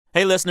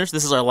Hey, listeners,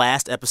 this is our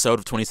last episode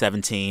of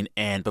 2017,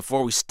 and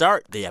before we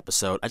start the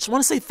episode, I just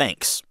want to say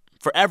thanks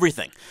for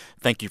everything.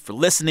 Thank you for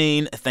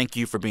listening. Thank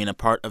you for being a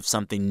part of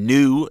something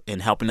new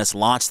and helping us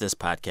launch this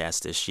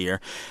podcast this year.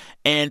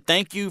 And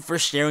thank you for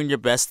sharing your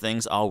best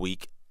things all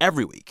week,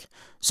 every week.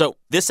 So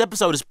this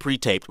episode is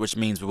pre-taped, which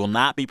means we will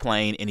not be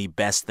playing any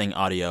best thing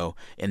audio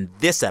in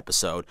this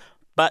episode,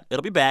 but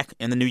it'll be back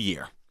in the new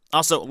year.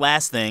 Also,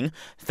 last thing,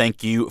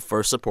 thank you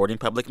for supporting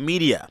public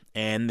media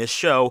and this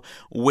show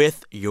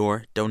with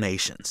your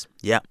donations.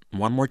 Yep,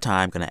 one more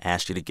time, going to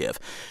ask you to give.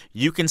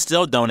 You can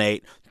still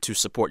donate to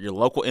support your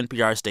local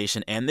NPR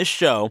station and this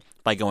show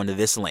by going to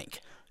this link,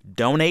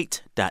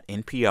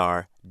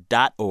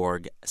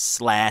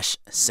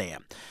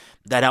 donate.npr.org/Sam.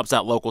 That helps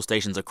out local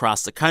stations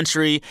across the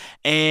country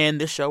and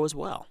this show as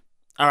well.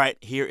 All right,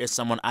 here is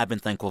someone I've been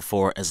thankful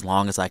for as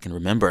long as I can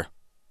remember,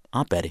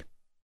 Aunt Betty.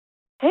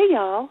 Hey,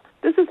 y'all.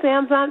 This is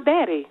Sam's Aunt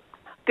Betty.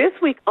 This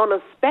week on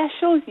a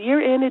special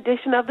year-end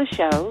edition of the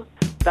show,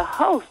 the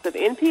host of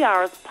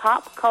NPR's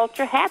Pop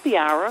Culture Happy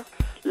Hour,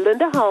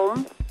 Linda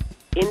Holmes,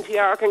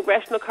 NPR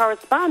congressional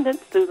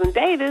correspondent Susan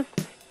Davis,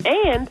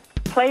 and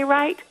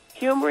playwright,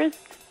 humorist,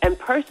 and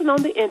person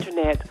on the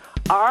internet,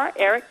 R.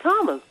 Eric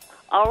Thomas.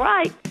 All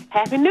right,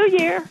 Happy New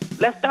Year.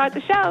 Let's start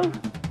the show.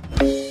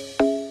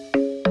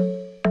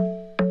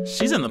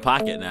 She's in the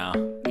pocket now.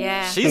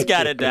 Yeah. She's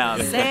got it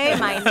down. Say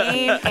my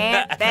name,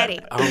 Aunt Betty.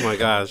 Oh, my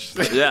gosh.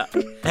 Yeah.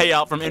 Hey,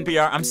 y'all, from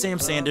NPR, I'm Sam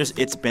Sanders.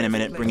 It's been a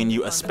minute bringing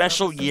you a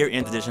special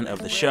year-end edition of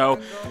the show.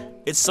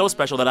 It's so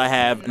special that I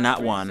have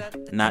not one,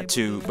 not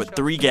two, but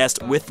three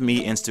guests with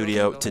me in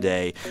studio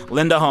today.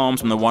 Linda Holmes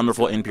from the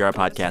wonderful NPR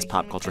podcast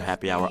Pop Culture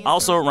Happy Hour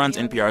also runs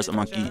NPR's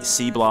Monkey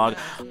See blog.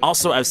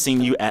 Also, I've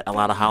seen you at a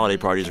lot of holiday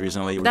parties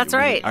recently. That's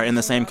right. We are in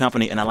the same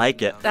company, and I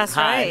like it. That's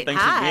Hi, right.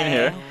 Thanks Hi. for being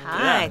here.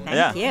 Hi,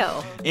 thank you.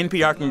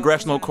 NPR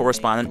congressional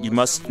correspondent. You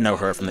must know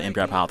her from the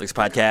NPR Politics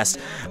podcast.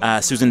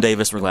 Susan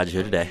Davis, we're glad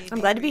you're here today. I'm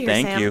glad to be here,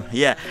 Thank Sam. you.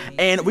 Yeah.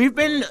 And we've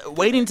been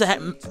waiting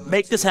to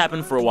make this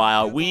happen for a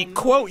while. We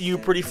quote you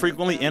pretty frequently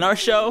in our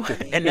show,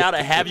 and now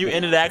to have you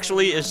in it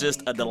actually is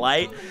just a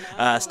delight.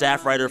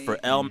 Staff writer for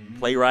Elle,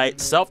 playwright,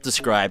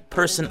 self-described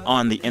person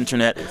on the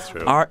internet,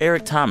 R.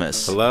 Eric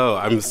Thomas. Hello.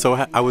 I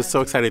was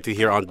so excited to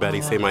hear Aunt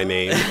Betty say my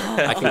name.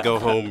 I can go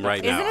home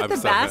right now. Isn't it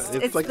the best?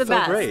 It's like the so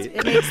best. great.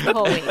 It makes the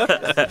whole week.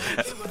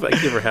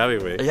 Thank you for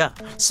having me. Yeah.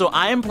 So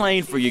I am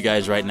playing for you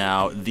guys right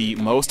now the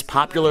most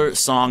popular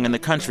song in the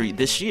country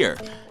this year,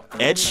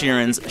 Ed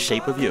Sheeran's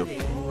Shape of You.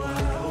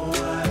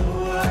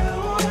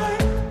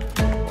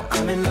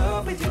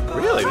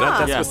 Really?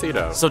 Not Despacito.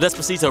 Yeah. So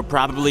Despacito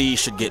probably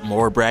should get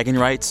more bragging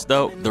rights,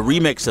 though. The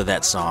remix of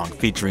that song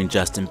featuring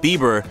Justin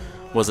Bieber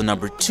was the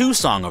number 2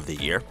 song of the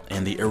year,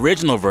 and the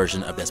original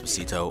version of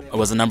Despacito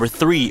was the number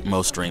 3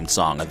 most streamed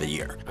song of the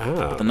year. Oh.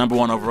 But the number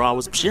 1 overall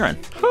was Sheeran.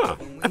 Huh.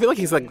 I feel like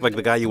he's like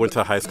the guy you went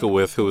to high school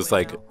with who was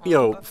like,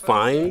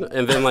 fine,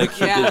 and then like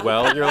he did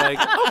well, and you're like,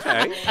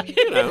 okay,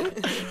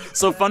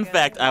 So fun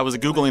fact, I was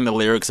Googling the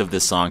lyrics of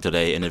this song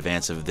today in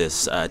advance of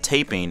this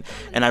taping,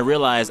 and I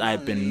realized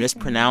I've been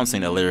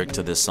mispronouncing a lyric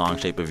to this song,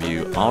 Shape of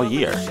You, all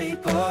year.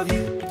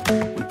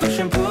 Push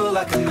and pull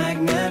like a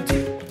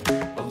magnitude.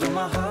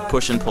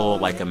 Push and pull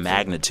like a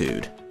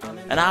magnitude.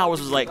 And I always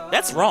was like,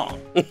 that's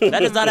wrong.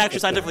 That is not actually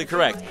scientifically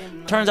correct.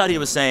 Turns out he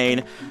was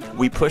saying,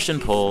 we push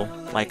and pull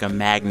like a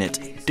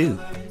magnet do.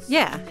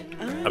 Yeah.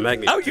 A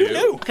magnet. Oh, you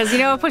knew. Because you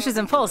know what pushes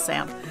and pulls,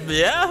 Sam.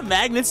 Yeah,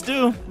 magnets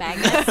do.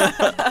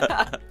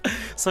 Magnets.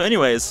 So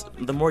anyways,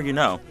 the more you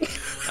know.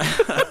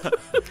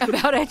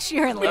 About Ed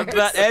Sheeran lyrics.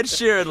 About Ed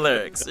Sheeran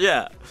lyrics,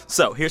 yeah.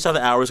 So here's how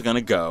the hour is going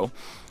to go.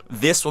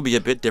 This will be a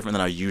bit different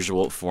than our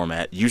usual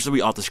format. Usually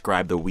we all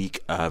describe the week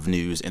of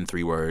news in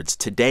 3 words.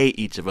 Today,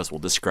 each of us will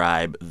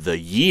describe the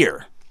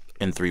year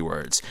in 3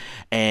 words.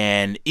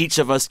 And each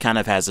of us kind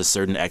of has a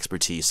certain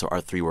expertise, so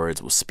our 3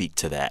 words will speak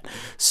to that.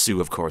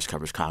 Sue, of course,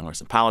 covers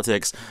Congress and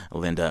politics.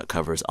 Linda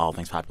covers all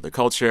things popular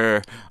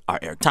culture. Our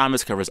Eric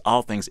Thomas covers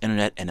all things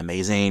internet and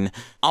amazing.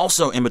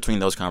 Also, in between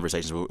those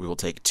conversations, we will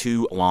take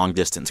 2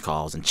 long-distance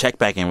calls and check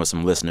back in with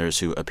some listeners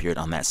who appeared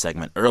on that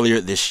segment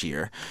earlier this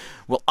year.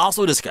 We'll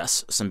also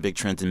discuss some big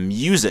trends in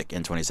music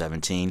in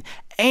 2017,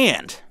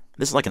 and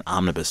this is like an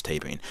omnibus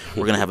taping.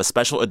 We're going to have a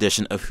special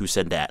edition of Who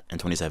Said That in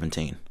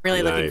 2017.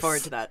 Really looking Nice.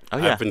 forward to that. Oh,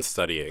 yeah. I've been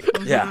studying.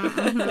 Yeah.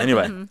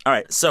 Anyway. All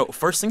right. So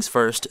first things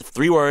first,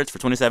 3 words for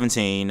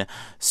 2017.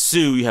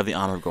 Sue, you have the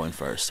honor of going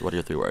first. What are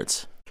your 3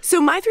 words?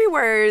 So my 3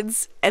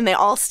 words, and they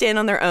all stand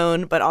on their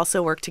own but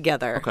also work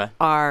together,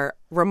 are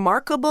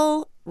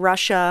remarkable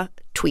Russia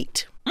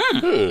tweet.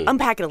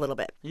 Unpack it a little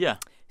bit. Yeah.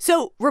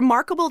 So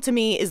remarkable to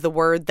me is the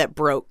word that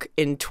broke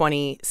in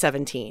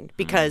 2017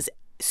 because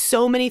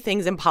so many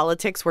things in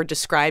politics were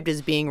described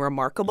as being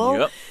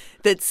remarkable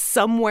that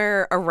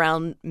somewhere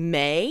around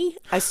May,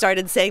 I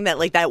started saying that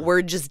like that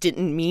word just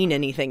didn't mean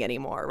anything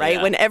anymore, right?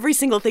 Yeah. When every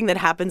single thing that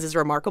happens is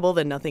remarkable,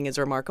 then nothing is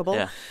remarkable.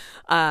 Yeah.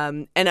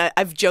 And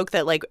I've joked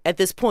that like at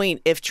this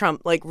point, if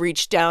Trump like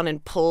reached down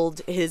and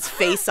pulled his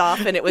face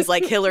off and it was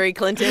like Hillary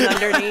Clinton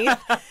underneath,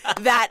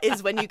 that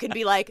is when you could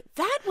be like,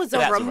 that was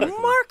a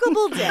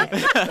remarkable day.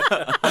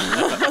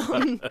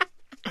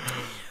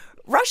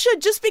 Russia,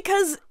 just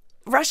because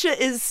Russia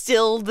is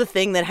still the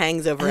thing that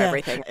hangs over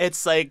everything.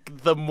 It's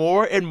like the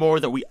more and more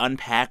that we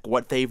unpack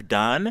what they've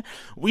done,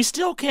 we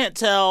still can't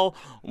tell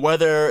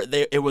whether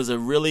it was a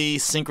really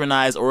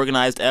synchronized,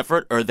 organized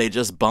effort or they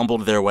just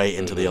bumbled their way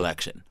into the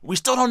election. We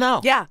still don't know.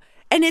 Yeah.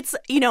 And it's,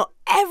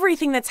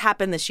 everything that's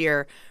happened this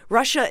year,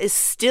 Russia is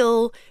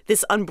still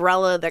this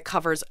umbrella that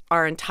covers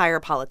our entire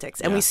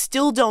politics. And we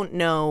still don't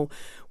know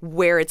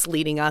where it's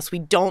leading us. We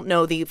don't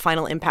know the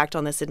final impact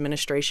on this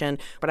administration.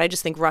 But I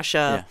just think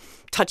Russia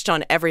touched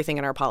on everything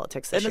in our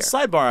politics this year. And a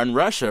sidebar on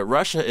Russia,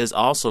 Russia is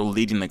also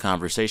leading the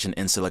conversation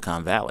in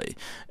Silicon Valley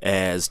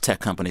as tech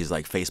companies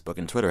like Facebook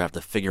and Twitter have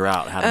to figure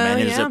out how to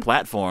manage their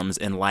platforms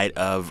in light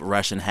of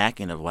Russian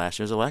hacking of last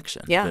year's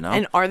election. Yeah,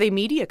 and are they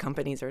media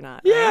companies or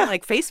not? Yeah. Right?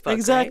 Like Facebook,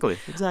 Exactly.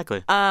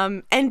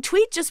 And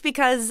tweet just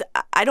because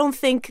I don't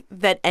think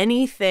that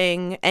any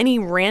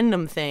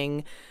random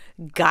thing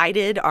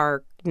guided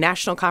our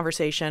national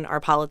conversation, our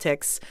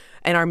politics,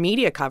 and our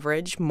media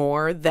coverage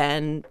more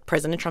than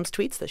President Trump's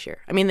tweets this year.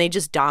 I mean, they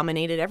just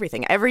dominated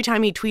everything. Every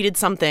time he tweeted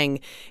something,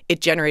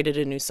 it generated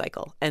a news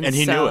cycle. And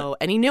he knew it.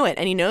 And he knew it.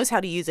 And he knows how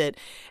to use it.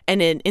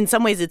 And in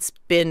some ways, it's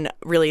been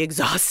really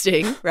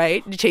exhausting,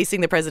 right? Chasing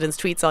the president's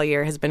tweets all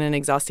year has been an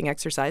exhausting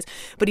exercise.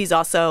 But he's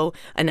also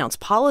announced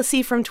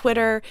policy from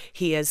Twitter.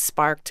 He has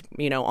sparked,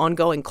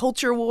 ongoing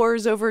culture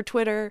wars over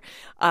Twitter.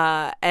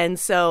 And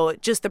so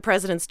just the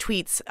president's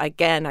tweets,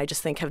 again, I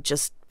just think have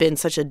just been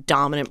such a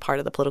dominant part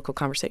of the political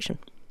conversation.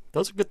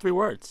 Those are good 3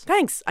 words.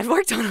 Thanks. I've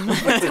worked on them.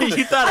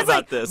 You thought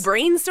about this.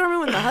 Brainstorming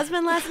with my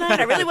husband last night.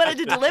 I really wanted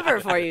to deliver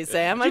for you,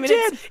 Sam.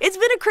 It's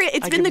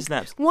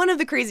been one of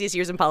the craziest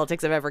years in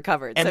politics I've ever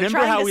covered. And so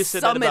remember how we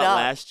said that about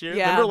last year?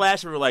 Yeah. Remember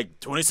last year we were like,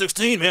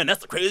 2016, man,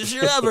 that's the craziest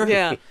year ever.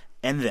 Yeah.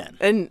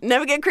 And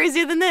never get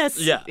crazier than this.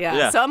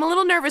 Yeah. So I'm a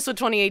little nervous what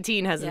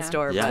 2018 has in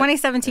store. Yeah.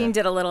 2017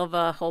 did a little of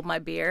a hold my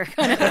beer.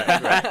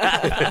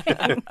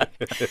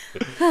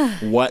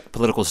 What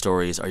political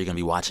stories are you going to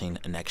be watching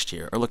next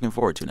year or looking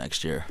forward to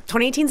next year?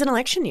 2018 is an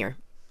election year.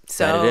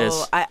 So That it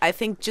is. I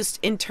think just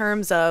in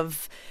terms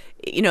of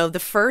the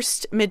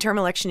first midterm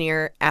election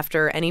year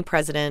after any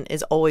president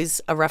is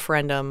always a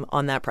referendum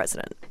on that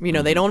president.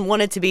 They don't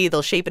want it to be,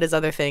 they'll shape it as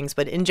other things,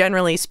 but in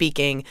generally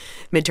speaking,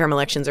 midterm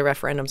elections are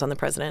referendums on the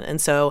president.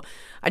 And so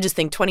I just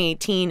think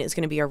 2018 is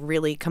going to be a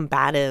really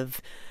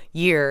combative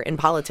year in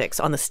politics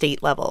on the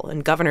state level,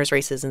 and governor's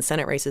races and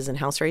Senate races and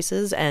House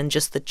races, and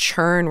just the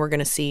churn we're going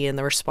to see and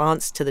the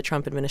response to the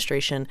Trump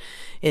administration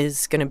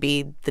is going to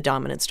be the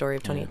dominant story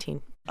of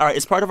 2018. All right,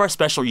 it's part of our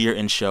special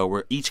year-end show.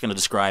 We're each going to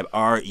describe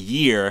our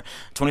year,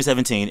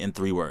 2017, in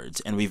 3 words.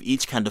 And we've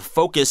each kind of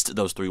focused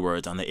those 3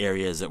 words on the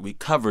areas that we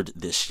covered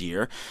this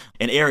year.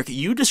 And Eric,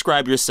 you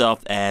describe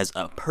yourself as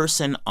a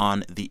person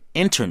on the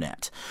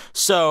internet.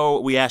 So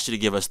we asked you to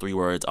give us 3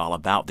 words all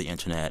about the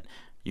internet.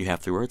 You have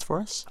 3 words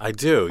for us? I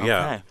do,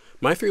 yeah. Okay.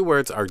 My 3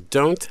 words are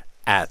don't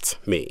at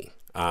me.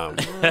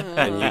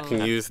 And you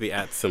can use the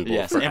at symbol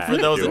Yes, for and at for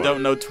those if you that want.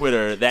 don't know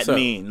Twitter, that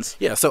means...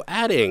 Yeah, so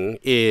adding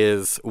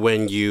is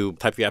when you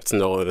type the at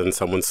symbol in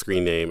someone's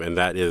screen name, and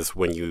that is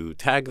when you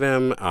tag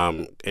them.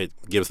 It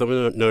gives them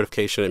a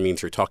notification. It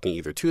means you're talking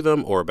either to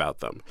them or about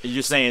them.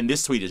 You're saying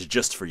this tweet is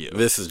just for you.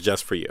 This is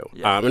just for you.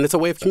 Yeah. And it's a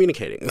way of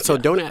communicating. So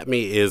don't at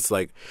me is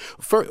like,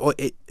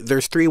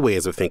 there's 3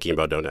 ways of thinking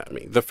about don't at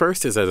me. The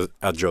first is as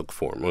a joke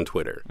form on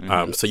Twitter.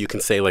 So you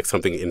can say like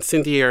something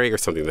incendiary or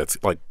something that's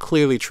like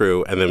clearly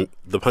true, and then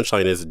the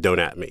punchline is don't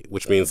at me,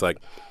 which means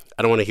like,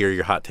 I don't want to hear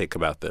your hot take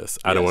about this.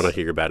 I don't want to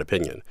hear your bad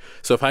opinion.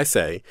 So if I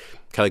say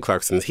Kelly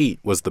Clarkson's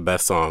Heat was the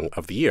best song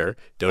of the year,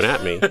 don't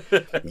at me,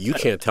 you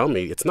can't tell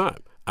me it's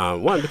not.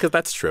 One, because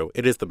that's true.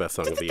 It is the best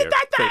song of the year.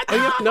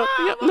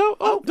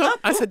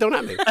 I said don't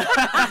at me.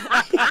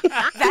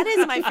 That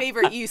is my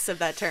favorite use of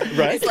that term.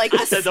 Right? It's like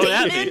a said don't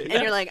at me. statement,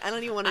 and you're like, I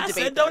don't even want to I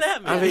debate said don't this.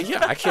 at me. I mean,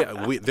 yeah, I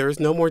can't. There's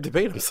no more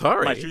debate. I'm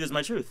sorry. My truth is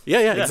my truth.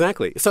 Yeah,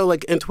 exactly. So,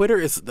 like, and Twitter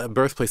is the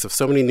birthplace of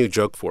so many new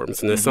joke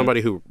forms. And as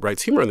somebody who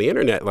writes humor on the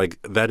internet, like,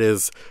 that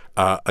is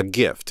a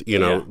gift,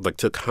 like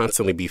to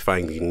constantly be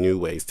finding new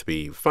ways to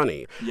be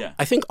funny. Yeah.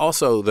 I think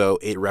also, though,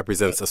 it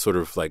represents a sort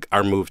of like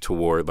our move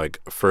toward like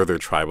further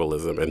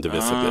tribalism and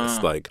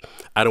divisiveness. Like,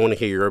 I don't want to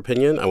hear your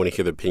opinion. I want to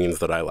hear the opinions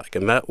that I like.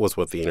 And that was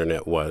what the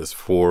internet was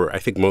for, I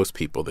think, most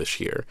people this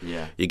year.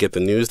 Yeah. You get the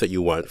news that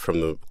you want from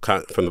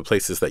the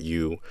places that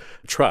you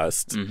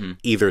trust,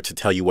 either to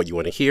tell you what you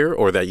want to hear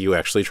or that you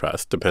actually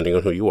trust, depending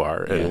on who you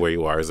are and where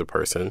you are as a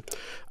person.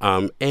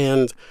 I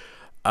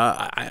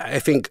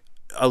think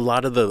a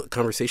lot of the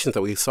conversations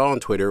that we saw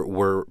on Twitter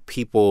were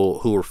people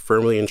who were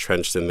firmly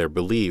entrenched in their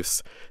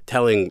beliefs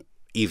telling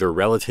either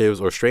relatives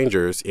or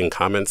strangers in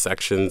comment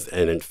sections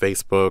and in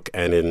Facebook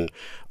and in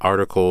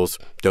articles,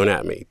 don't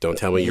at me, don't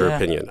tell me your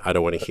opinion, I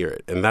don't want to hear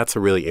it. And that's a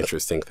really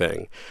interesting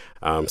thing.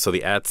 So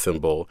the at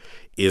symbol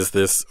is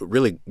this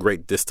really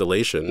great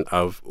distillation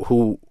of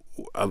who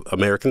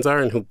Americans are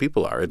and who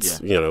people are. It's,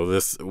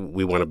 this,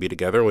 we want to be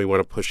together and we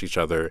want to push each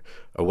other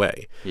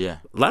away. Yeah.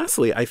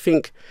 Lastly, I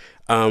think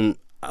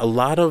a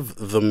lot of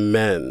the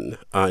men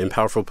in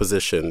powerful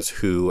positions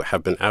who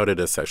have been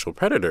outed as sexual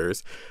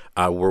predators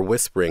were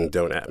whispering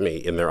 "Don't at me"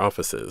 in their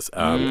offices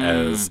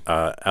as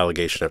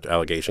allegation after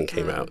allegation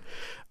came out.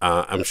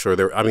 I'm sure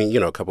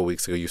a couple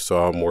weeks ago you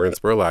saw Morgan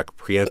Spurlock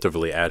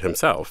preemptively ad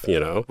himself,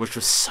 Which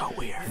was so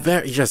weird.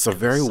 A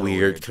very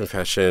weird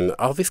confession.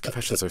 All these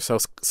confessions are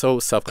so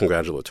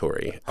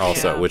self-congratulatory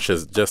also, which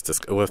is just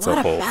what's What a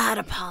a whole... bad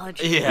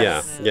apology.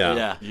 Yes.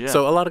 Yeah.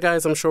 So a lot of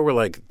guys, I'm sure, were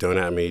like, "Don't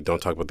at me,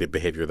 don't talk about the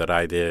behavior that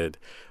I did."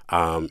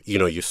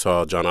 You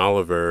saw John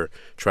Oliver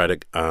try to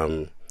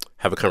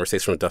have a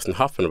conversation with Dustin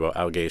Hoffman about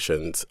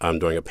allegations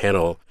during a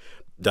panel.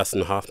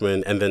 Dustin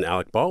Hoffman and then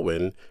Alec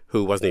Baldwin,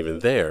 who wasn't even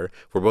there,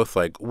 were both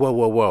like,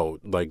 whoa,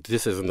 like,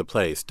 this isn't the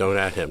place. Don't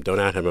at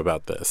him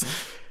about this.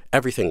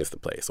 Everything is the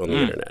place on the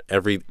internet.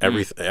 Every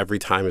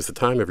time is the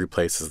time, every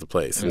place is the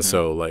place. And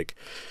so, like,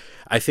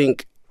 I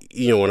think,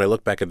 when I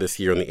look back at this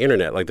year on the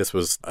internet, like, this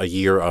was a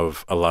year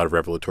of a lot of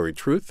revelatory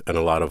truth and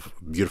a lot of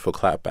beautiful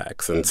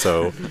clapbacks. And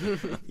so,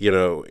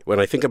 when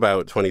I think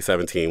about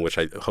 2017, which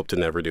I hope to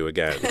never do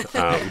again,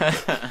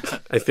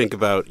 I think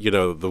about,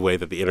 the way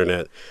that the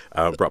internet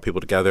brought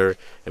people together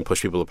and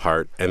pushed people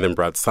apart and then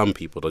brought some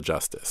people to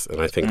justice. And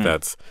I think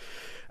that's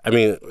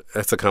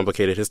a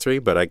complicated history,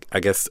 but I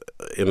guess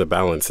in the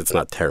balance, it's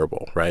not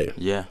terrible, right?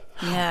 Yeah.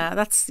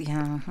 Yeah,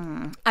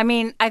 I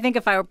mean, I think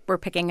if I were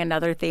picking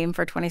another theme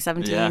for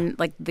 2017,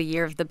 like the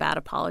year of the bad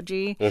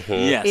apology,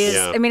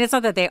 Yes. I mean, it's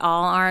not that they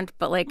all aren't,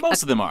 but like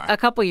Most of them are. A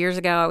couple years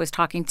ago, I was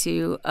talking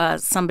to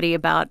somebody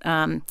about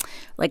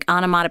like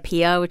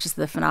onomatopoeia, which is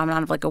the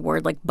phenomenon of like a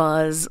word like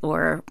buzz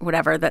or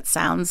whatever that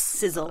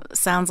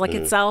sounds like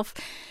itself.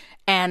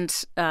 And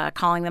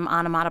calling them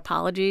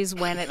onomatopoeties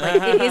when it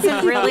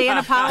isn't really an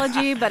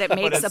apology, but it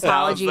makes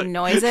apology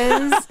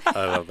noises.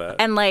 I love that.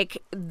 And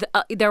like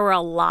there were a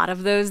lot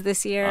of those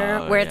this year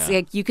where it's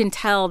like you can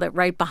tell that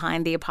right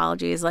behind the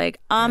apology is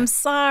like, I'm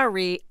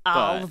sorry,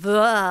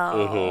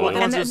 although. Well,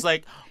 and just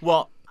like,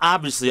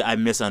 obviously, I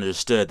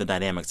misunderstood the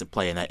dynamics at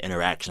play in that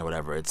interaction or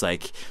whatever. It's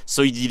like,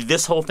 so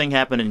this whole thing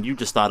happened and you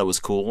just thought it was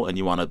cool and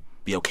you want to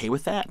be okay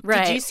with that?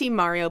 Right. Did you see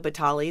Mario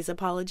Batali's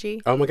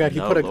apology? Oh my God,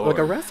 he put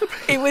a recipe.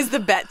 It was the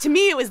best. To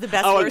me, it was the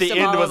best. Oh, at worst the of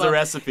end all was of a them.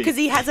 recipe. Because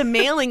he has a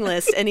mailing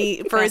list and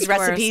for his Best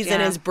worst, recipes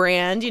and his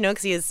brand,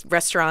 because he has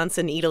restaurants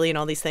in Italy and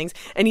all these things.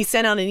 And he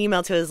sent out an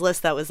email to his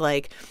list that was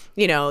like,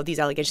 these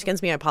allegations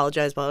against me, I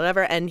apologize, blah,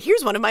 whatever. And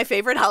here's one of my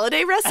favorite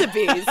holiday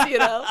recipes,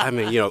 I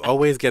mean,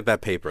 always get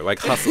that paper, like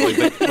hustle,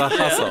 the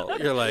hustle.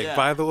 You're like,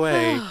 by the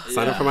way,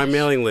 sign up for my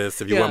mailing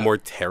list if you want more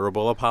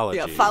terrible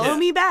apologies. Yeah, follow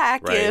me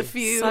back Right. if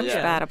you... Such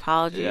bad apologies.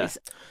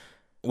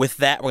 With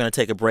that, we're going to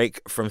take a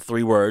break from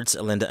 3 words.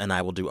 Linda and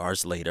I will do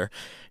ours later.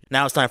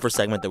 Now it's time for a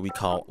segment that we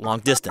call Long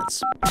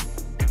Distance,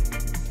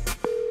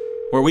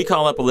 where we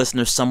call up a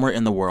listener somewhere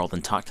in the world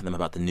and talk to them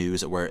about the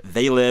news where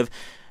they live.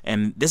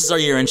 And this is our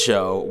year-end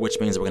show, which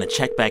means we're going to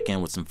check back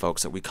in with some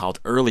folks that we called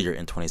earlier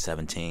in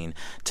 2017.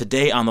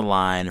 Today on the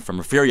line from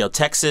Refugio,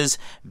 Texas,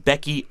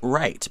 Becky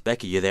Wright.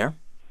 Becky, you there?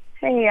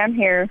 Hey, I'm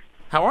here.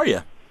 How are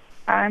you?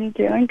 I'm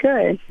doing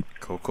good.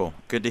 Cool.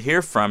 Good to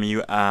hear from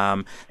you.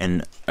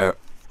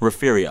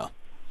 Refugio.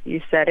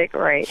 You said it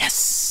right.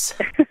 Yes.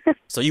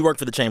 So you work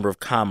for the Chamber of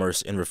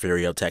Commerce in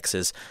Refugio,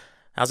 Texas.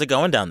 How's it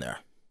going down there?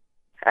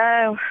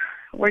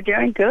 We're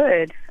doing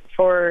good.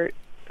 For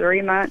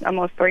 3 months,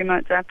 almost 3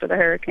 months after the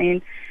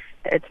hurricane,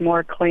 it's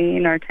more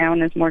clean. Our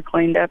town is more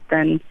cleaned up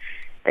than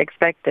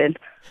expected.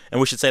 And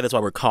we should say that's why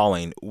we're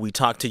calling. We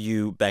talked to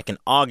you back in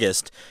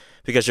August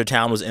because your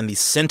town was in the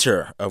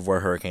center of where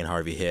Hurricane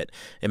Harvey hit.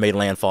 It made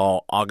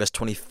landfall August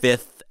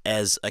 25th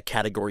as a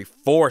Category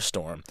 4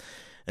 storm.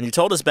 And you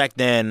told us back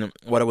then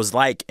what it was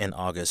like in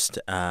August,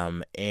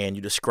 and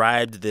you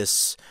described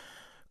this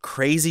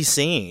crazy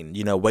scene,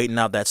 waiting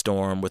out that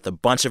storm with a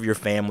bunch of your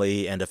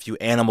family and a few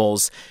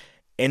animals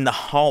in the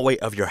hallway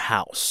of your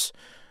house.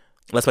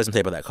 Let's play some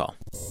tape of that call.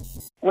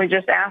 We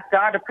just asked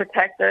God to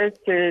protect us,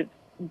 to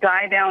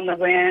die down the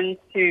wind,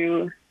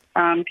 to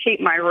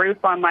keep my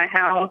roof on my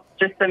house,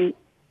 just to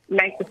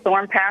make the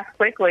storm pass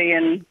quickly,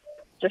 and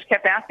just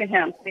kept asking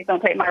him, please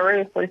don't take my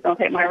roof, please don't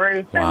take my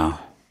roof. Wow.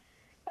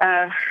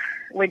 And,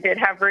 we did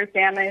have roof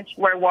damage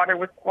where water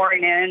was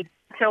pouring in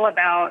till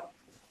about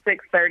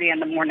 6:30 in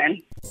the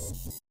morning.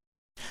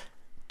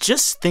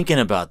 Just thinking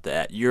about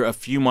that, you're a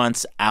few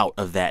months out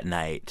of that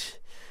night.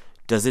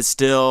 Does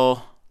it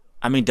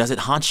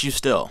haunt you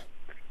still?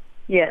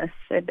 Yes,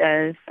 it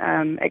does,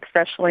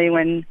 especially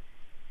when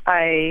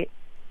I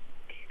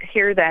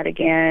hear that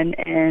again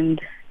and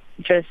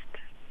just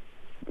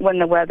when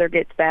the weather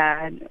gets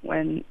bad,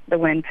 when the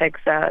wind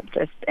picks up,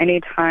 just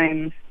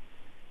anytime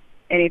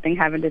anything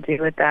having to do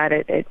with that,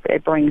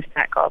 it brings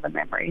back all the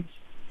memories.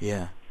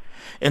 Yeah.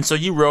 And so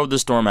you rode the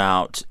storm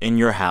out in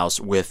your house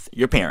with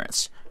your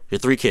parents, your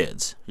 3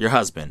 kids, your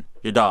husband,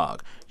 your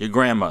dog, your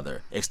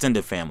grandmother,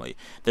 extended family.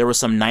 There were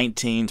some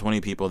 19,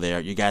 20 people there.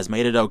 You guys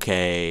made it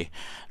okay,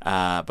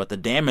 but the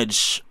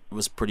damage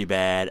was pretty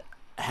bad.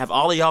 Have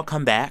all of y'all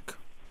come back?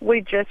 We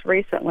just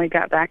recently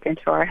got back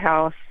into our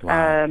house,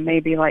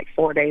 maybe like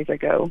 4 days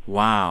ago.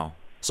 Wow.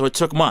 So it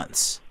took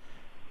months.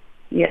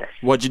 Yes.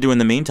 What'd you do in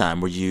the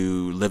meantime? Were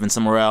you living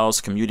somewhere else,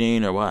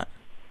 commuting, or what?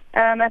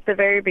 At the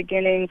very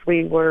beginnings,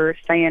 we were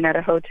staying at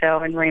a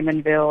hotel in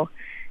Raymondville.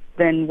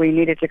 Then we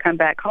needed to come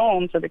back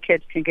home so the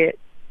kids could get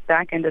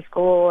back into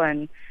school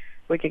and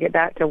we could get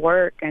back to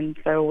work. And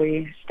so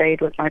we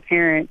stayed with my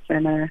parents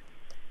in a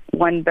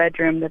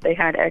one-bedroom that they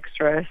had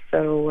extra.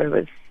 So it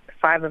was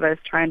 5 of us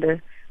trying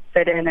to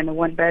fit in a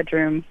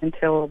one-bedroom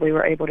until we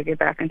were able to get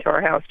back into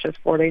our house just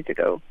 4 days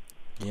ago.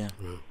 Yeah.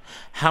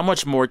 How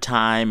much more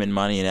time and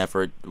money and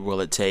effort will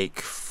it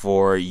take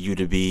for you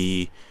to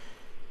be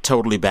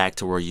totally back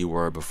to where you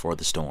were before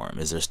the storm?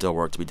 Is there still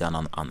work to be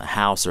done on the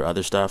house or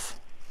other stuff?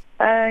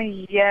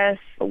 Yes,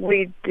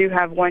 we do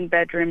have one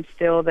bedroom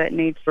still that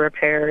needs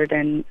repaired,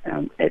 and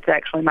it's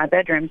actually my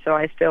bedroom, so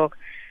I still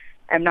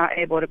am not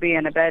able to be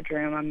in a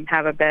bedroom. I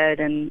have a bed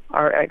in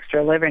our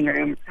extra living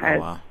room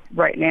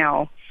right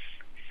now.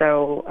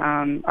 So,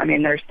 I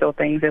mean, there's still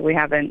things that we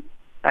haven't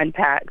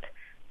unpacked.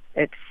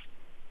 It's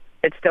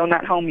still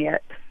not home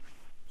yet.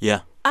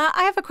 Yeah.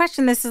 I have a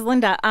question. This is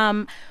Linda.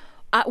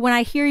 When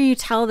I hear you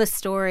tell the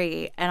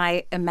story, and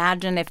I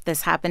imagine if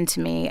this happened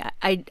to me,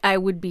 I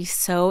would be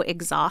so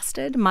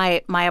exhausted.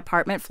 My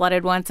apartment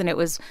flooded once, and it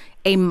was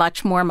a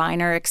much more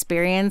minor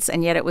experience,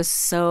 and yet it was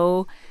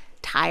so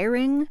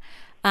tiring.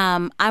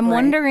 I'm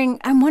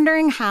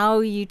wondering how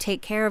you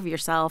take care of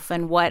yourself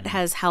and what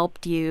has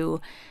helped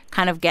you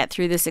kind of get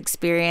through this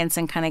experience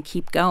and kind of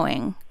keep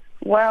going.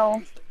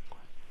 Well,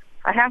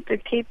 I have to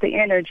keep the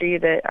energy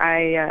that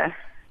I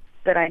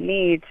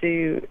need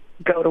to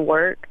go to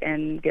work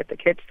and get the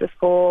kids to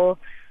school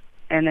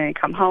and then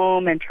come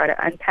home and try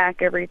to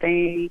unpack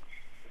everything.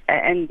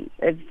 And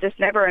it's just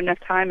never enough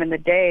time in the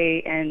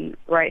day. And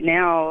right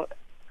now,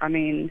 I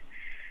mean,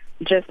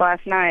 just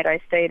last night I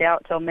stayed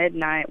out till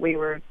midnight. We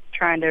were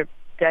trying to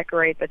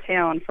decorate the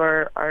town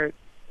for our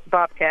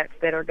Bobcats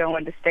that are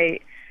going to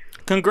state.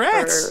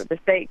 Congrats! For the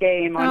state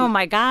game on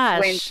my gosh.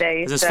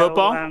 Wednesday. Is this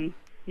football?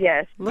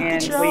 Yes, Look and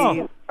at y'all.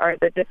 we are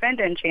the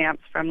defending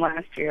champs from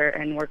last year,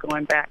 and we're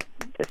going back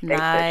to state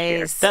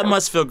this year. That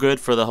must feel good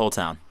for the whole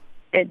town.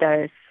 It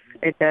does.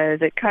 It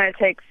does. It kind of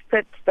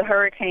puts the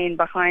hurricane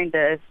behind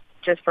us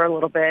just for a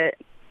little bit.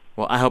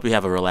 Well, I hope you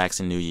have a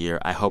relaxing new year.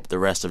 I hope the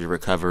rest of your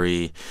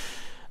recovery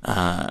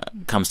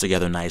comes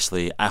together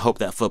nicely. I hope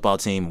that football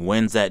team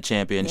wins that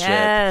championship.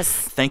 Yes.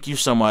 Thank you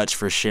so much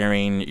for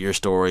sharing your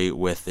story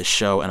with the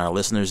show and our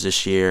listeners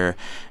this year,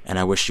 and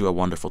I wish you a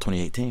wonderful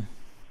 2018.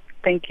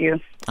 Thank you.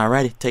 All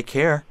righty. Take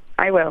care.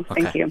 I will.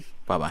 Okay. Thank you.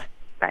 Bye-bye.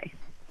 Bye.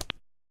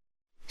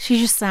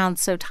 She just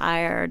sounds so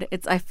tired.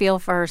 I feel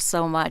for her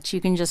so much. You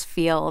can just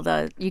feel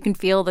the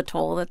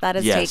toll that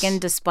has taken,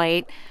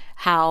 despite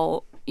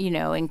how,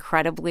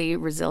 incredibly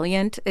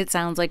resilient it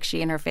sounds like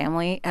she and her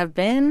family have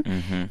been.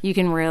 Mm-hmm. You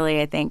can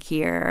really, I think,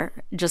 hear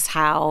just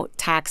how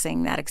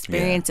taxing that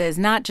experience is,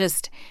 not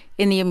just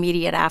in the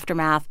immediate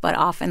aftermath, but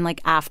often like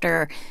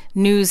after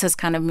news has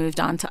kind of moved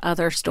on to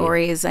other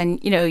stories.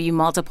 And, you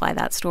multiply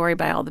that story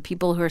by all the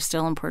people who are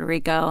still in Puerto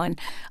Rico and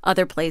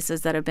other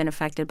places that have been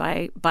affected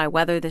by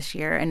weather this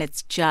year. And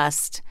it's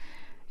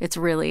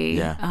really,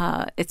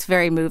 it's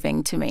very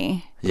moving to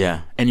me.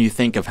 Yeah. And you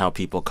think of how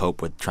people cope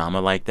with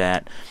trauma like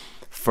that.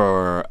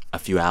 For a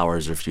few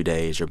hours or a few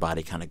days, your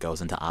body kind of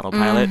goes into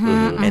autopilot,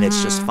 and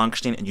it's just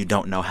functioning, and you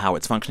don't know how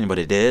it's functioning, but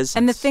it is.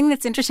 And the thing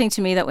that's interesting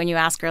to me, that when you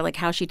ask her like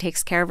how she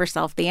takes care of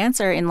herself, the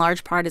answer in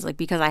large part is like,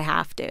 because I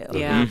have to.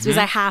 Yeah. It's because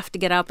I have to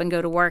get up and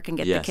go to work and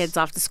get the kids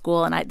off to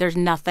school, and there's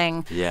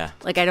nothing. Yeah.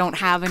 Like I don't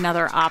have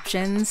another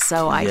option,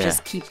 so I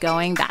just keep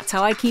going. That's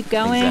how I keep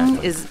going.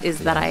 Exactly. Is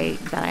that I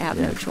have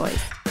no choice.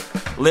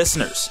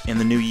 Listeners, in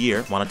the new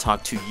year, want to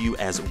talk to you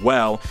as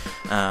well.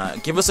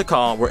 Give us a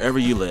call wherever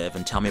you live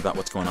and tell me about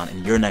what's going on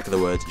in your neck of the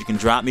woods. You can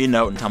drop me a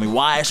note and tell me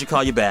why I should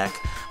call you back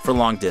for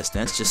long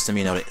distance. Just send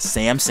me a note at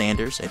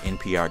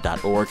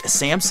samsanders@npr.org.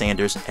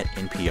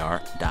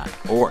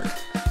 samsanders@npr.org.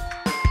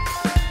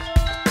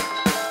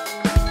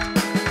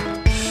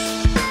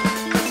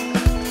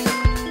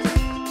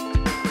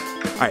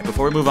 All right,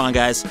 before we move on,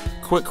 guys,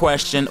 quick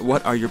question.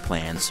 What are your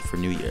plans for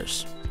New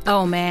Year's?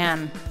 Oh,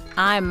 man.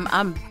 I'm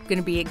going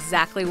to be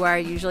exactly where I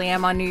usually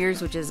am on New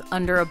Year's, which is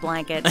under a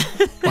blanket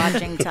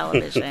watching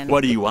television.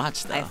 What do you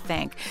watch, though? I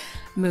think.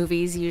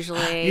 Movies,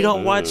 usually. You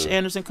don't watch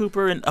Anderson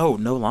Cooper and,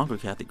 no longer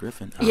Kathy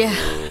Griffin. Oh. Yeah.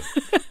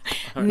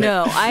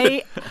 No,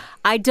 I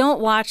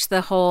don't watch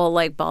the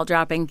whole, ball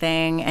dropping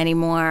thing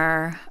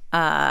anymore.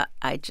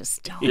 I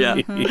just don't.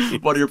 Yeah.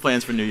 What are your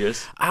plans for New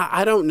Year's?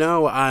 I don't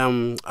know.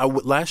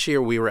 Last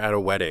year we were at a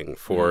wedding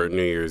for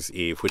New Year's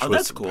Eve, which was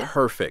that's cool.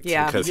 perfect.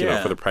 Yeah. Because,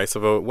 for the price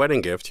of a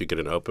wedding gift, you get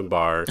an open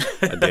bar,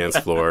 a dance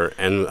floor,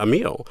 and a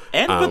meal.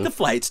 And with the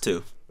flights,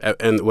 too.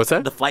 And what's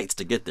that? The flights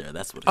to get there.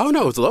 That's what. Oh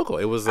no, it was local.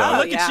 It was. Look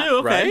at you.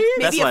 Okay. Right?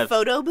 That's Maybe a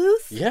photo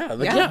booth?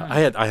 Yeah.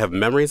 I have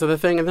memories of the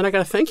thing, and then I got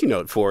a thank you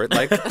note for it 2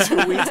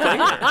 weeks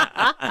later.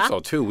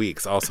 So 2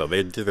 weeks also.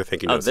 They did their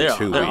thank you notes in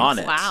 2 weeks. They're on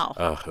it. Wow.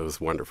 Oh, it was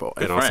wonderful.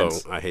 Good and friends.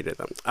 Also, I hated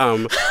them.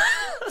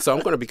 So I'm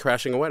going to be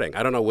crashing a wedding.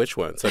 I don't know which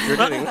one. So if you're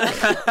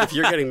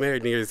getting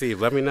married New Year's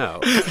Eve, let me know.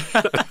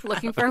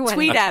 Looking for a wedding.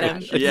 Tweet at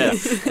him.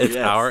 Yes. It's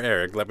our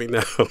Eric. Let me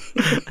know.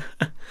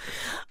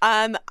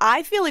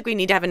 I feel like we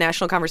need to have a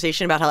national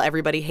conversation about how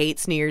everybody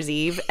hates New Year's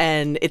Eve,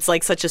 and it's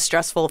like such a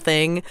stressful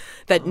thing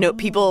that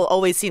people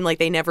always seem like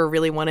they never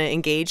really want to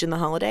engage in the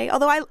holiday.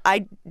 Although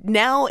I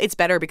now it's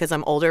better because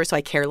I'm older, so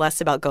I care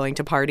less about going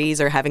to parties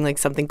or having like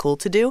something cool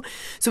to do.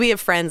 So we have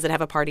friends that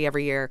have a party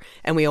every year,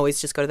 and we always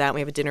just go to that. And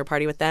we have a dinner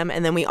party with them,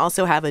 and then we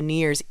also have a New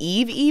Year's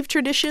Eve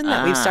tradition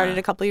that we've started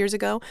a couple of years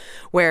ago,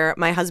 where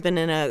my husband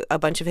and a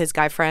bunch of his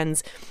guy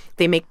friends,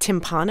 they make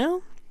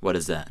timpano. What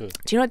is that? Do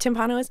you know what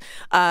timpano is?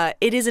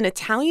 It is an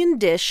Italian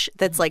dish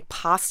that's like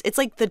pasta. It's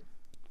like the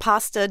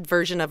pasta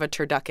version of a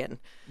turducken.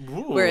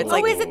 Where it's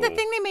like, is it the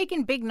thing they make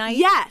in Big Night?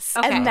 Yes,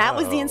 Okay. and that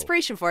was the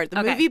inspiration for it. The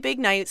Okay. movie Big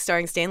Night,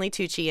 starring Stanley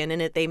Tucci, and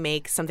in it they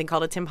make something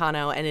called a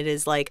timpano, and it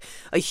is like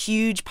a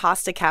huge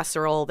pasta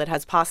casserole that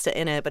has pasta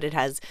in it, but it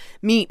has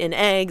meat and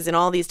eggs and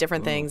all these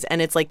different things,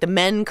 and it's like the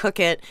men cook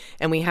it,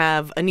 and we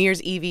have a New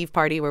Year's Eve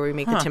party where we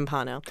make the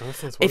timpano.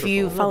 If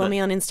you follow me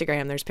on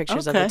Instagram, there's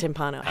pictures of the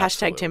timpano.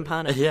 Hashtag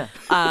timpano. Yeah.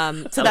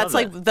 So that's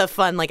like the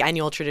fun like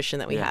annual tradition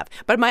that we have.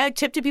 But my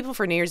tip to people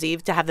for New Year's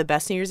Eve, to have the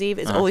best New Year's Eve,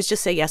 is always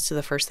just say yes to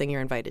the first thing you're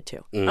invited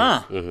to.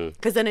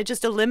 Because then it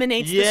just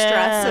eliminates the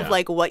stress of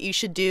like what you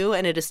should do,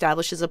 and it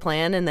establishes a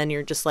plan, and then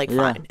you're just like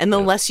fine. And the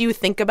less you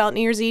think about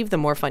New Year's Eve, the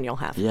more fun you'll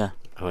have. Yeah.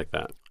 I like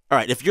that. All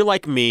right, if you're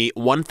like me,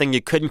 one thing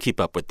you couldn't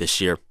keep up with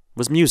this year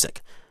was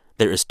music.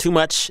 There is too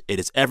much. It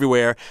is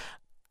everywhere.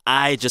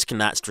 I just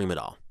cannot stream it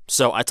all.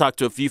 So I talked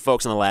to a few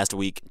folks in the last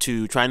week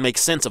to try and make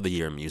sense of the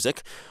year in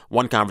music.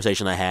 One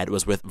conversation I had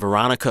was with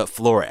Veronica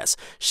Flores.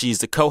 She's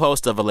the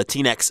co-host of a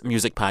Latinx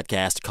music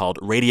podcast called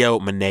Radio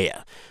Menea.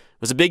 It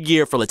was a big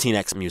year for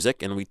Latinx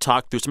music, and we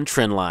talked through some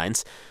trend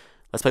lines.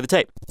 Let's play the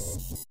tape.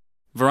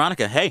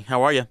 Veronica, hey,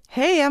 how are you?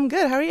 Hey, I'm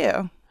good. How are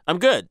you? I'm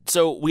good.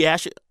 So we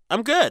asked you.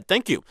 I'm good.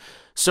 Thank you.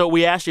 So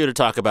we asked you to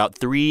talk about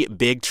 3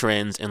 big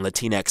trends in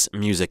Latinx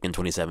music in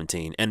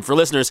 2017. And for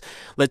listeners,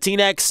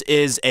 Latinx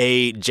is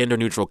a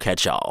gender-neutral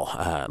catch-all,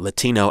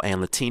 Latino and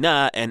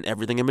Latina and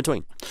everything in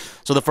between.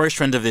 So the first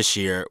trend of this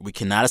year, we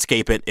cannot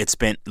escape it. It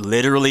spent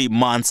literally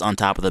months on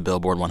top of the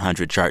Billboard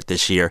 100 chart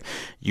this year.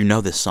 You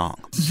know this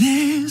song.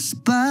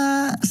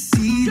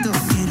 Despacito.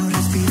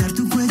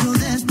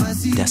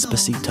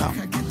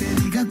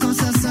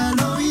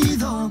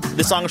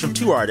 This song is from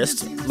 2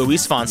 artists,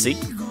 Luis Fonsi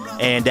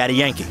and Daddy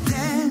Yankee.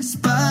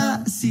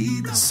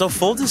 So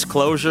full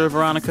disclosure,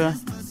 Veronica.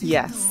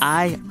 Yes.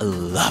 I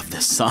love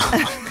this song.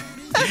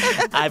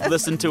 I've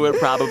listened to it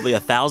probably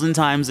 1,000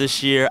 times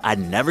this year. I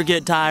never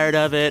get tired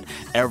of it.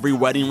 Every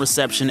wedding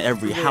reception,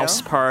 every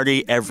house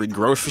party, every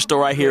grocery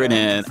store I hear it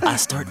in, I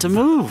start to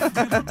move.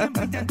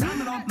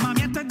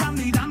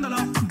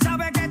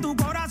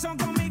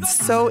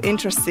 So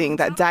interesting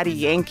that Daddy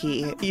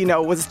Yankee,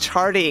 was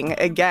charting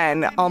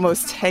again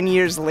almost 10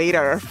 years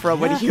later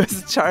from when he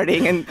was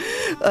charting and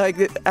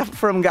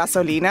from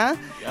Gasolina.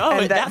 Oh,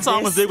 and that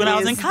song was big when I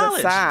was in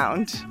college.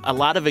 Sound. A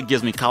lot of it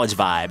gives me college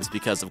vibes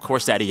because, of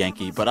course, Daddy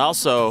Yankee, but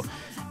also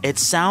it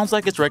sounds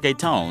like it's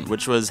reggaeton,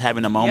 which was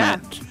having a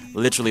moment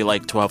literally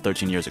like 12,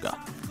 13 years ago.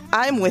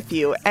 I'm with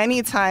you.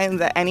 Anytime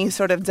that any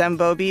sort of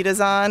dembow beat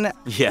is on,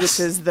 which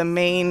is the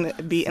main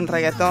beat in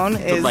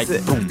reggaeton, is like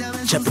boom,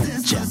 cha, boom,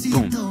 cha,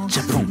 boom,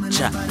 cha, boom,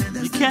 cha.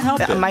 You can't help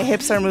it. My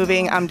hips are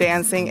moving. I'm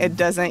dancing. It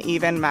doesn't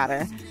even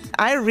matter.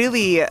 I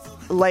really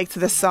liked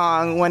the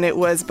song when it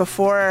was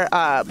before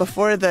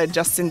the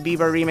Justin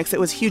Bieber remix. It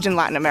was huge in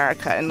Latin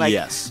America in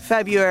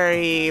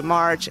February,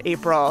 March,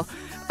 April.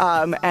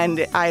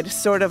 And I'd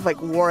sort of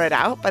wore it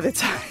out by the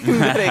time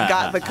that it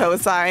got the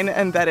cosign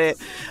and that it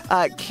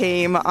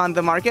came on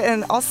the market.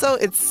 And also,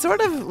 it sort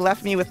of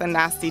left me with a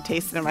nasty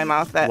taste in my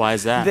mouth that, why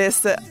is that?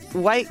 This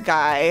white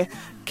guy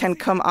can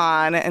come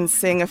on and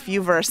sing a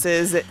few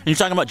verses. And you're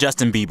talking about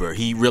Justin Bieber.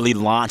 He really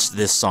launched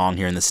this song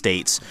here in the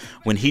States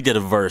when he did a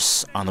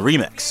verse on the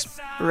remix.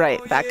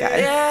 Right, that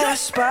guy.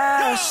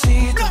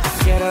 Despacito,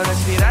 quiero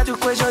respirar tu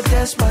cuello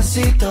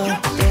despacito.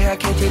 Deja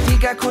que te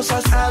diga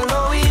cosas al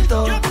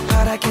oído,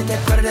 para que te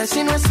acuerdes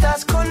si no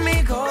estás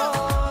conmigo.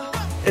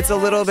 It's a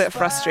little bit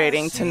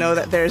frustrating to know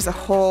that there's a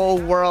whole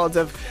world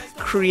of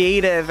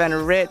creative and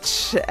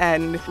rich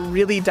and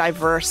really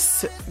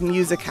diverse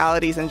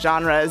musicalities and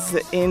genres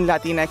in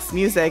Latinx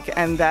music,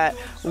 and that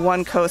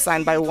one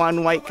co-signed by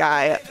one white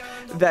guy,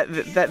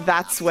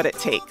 that's what it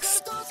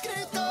takes.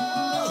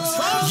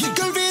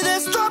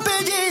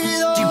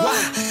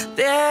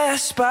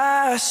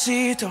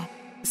 Despacito.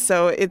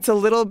 So it's a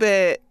little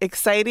bit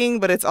exciting,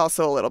 but it's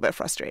also a little bit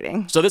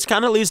frustrating. So this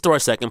kind of leads to our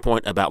second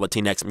point about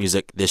Latinx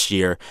music this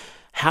year.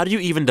 How do you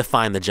even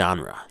define the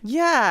genre?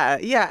 Yeah.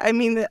 I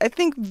mean, I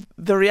think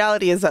the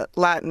reality is that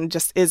Latin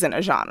just isn't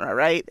a genre,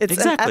 right?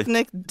 It's an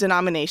ethnic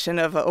denomination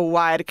of a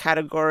wide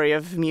category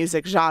of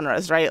music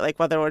genres, right? Like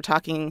whether we're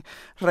talking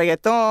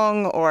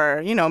reggaeton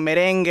or,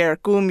 merengue or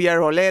cumbia,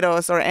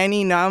 boleros, or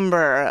any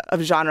number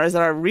of genres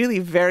that are really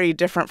very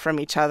different from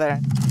each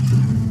other.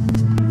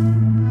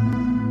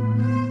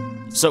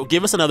 So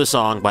give us another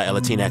song by a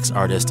Latinx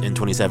artist in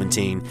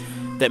 2017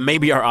 that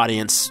maybe our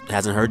audience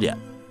hasn't heard yet.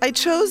 I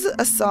chose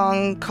a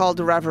song called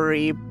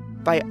Reverie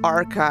by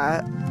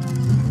Arca.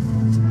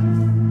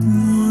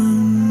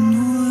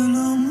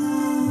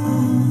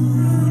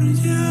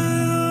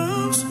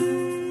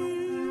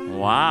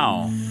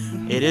 Wow.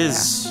 It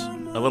is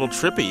a little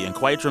trippy and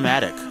quite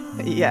dramatic.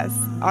 Yes.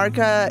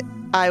 Arca,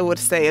 I would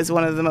say, is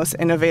one of the most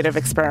innovative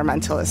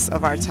experimentalists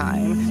of our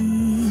time.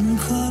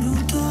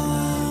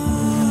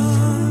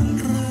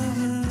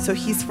 So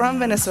he's from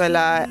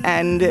Venezuela,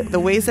 and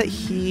the ways that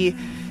he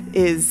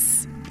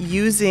is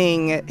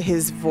using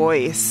his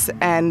voice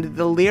and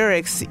the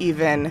lyrics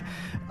even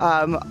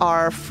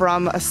are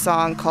from a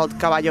song called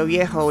Caballo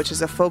Viejo, which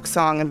is a folk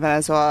song in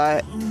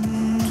Venezuela.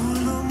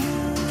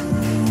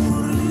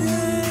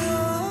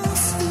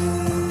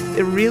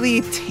 It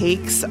really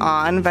takes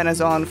on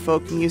Venezuelan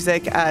folk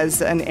music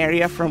as an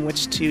area from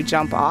which to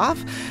jump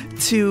off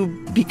to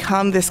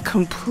become this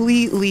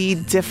completely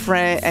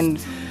different and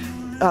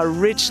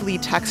richly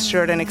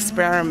textured and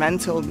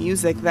experimental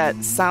music that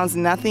sounds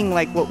nothing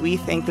like what we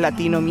think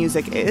Latino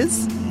music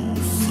is.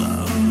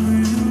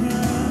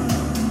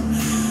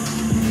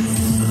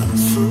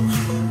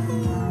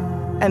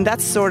 And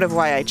that's sort of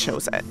why I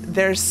chose it.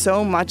 There's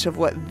so much of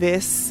what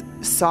this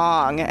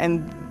song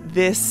and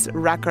this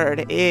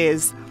record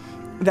is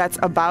that's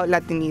about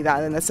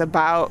Latinidad and that's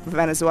about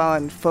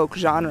Venezuelan folk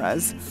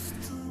genres.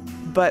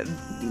 But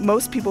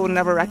most people would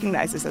never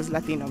recognize this as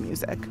Latino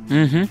music.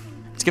 Mm-hmm.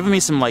 It's giving me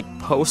some, like,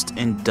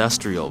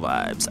 post-industrial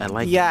vibes. I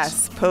like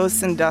Yes, this.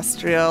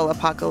 Post-industrial,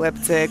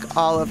 apocalyptic,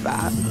 all of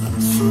that.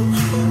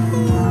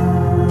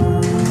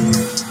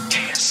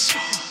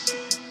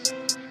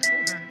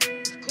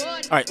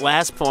 All right,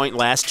 last point,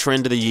 last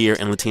trend of the year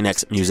in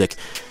Latinx music.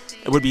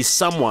 It would be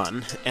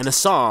someone and a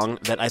song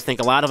that I think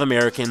a lot of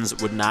Americans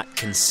would not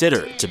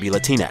consider to be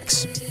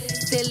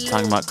Latinx.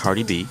 Talking about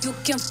Cardi B. You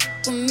can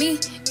f with me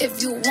if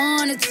you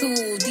wanted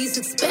to. These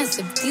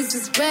expensive, these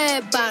is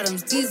red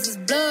bottoms, these is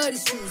bloody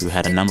shoes. Who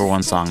had a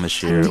 #1 song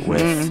this year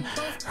with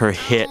her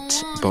hit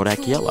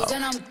Bodak Yellow.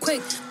 And I'm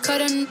quick,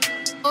 cutting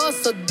off,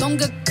 so don't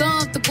get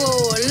comfortable.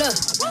 Look,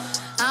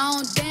 I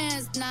don't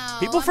dance now.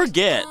 People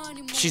forget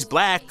she's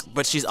black,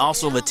 but she's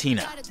also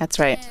Latina. That's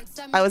right.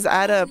 I was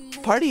at a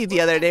party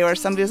the other day where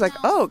somebody was like,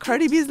 oh,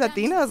 Cardi B's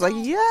Latina? I was like,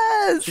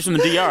 yes. She's from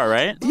the DR,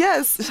 right?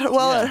 Yes.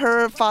 Well,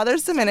 her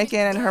father's Dominican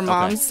and her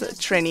mom's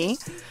Trini.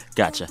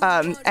 Gotcha.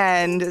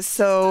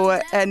 So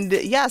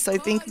I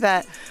think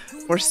that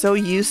we're so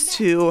used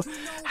to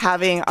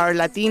having our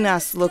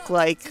Latinas look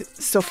like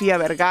Sofia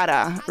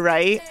Vergara,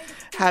 right?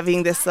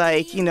 Having this,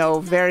 like, you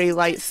know, very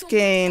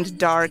light-skinned,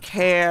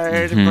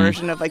 dark-haired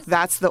version of, like,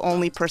 that's the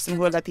only person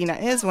who a Latina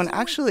is, when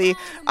actually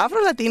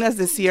Afro-Latinas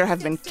this year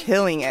have been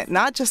killing it.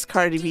 Not just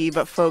Cardi B,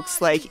 but folks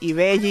like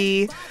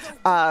Ibelli.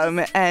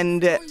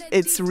 And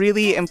it's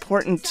really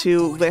important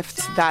to lift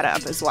that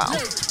up as well.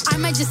 I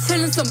might just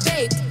chill in some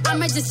babe. I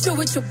might just chill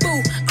with your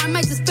boo. I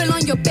might just spill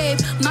on your babe.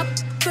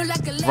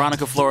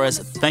 Veronica Flores,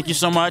 thank you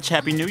so much.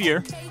 Happy New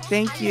Year.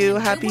 Thank you.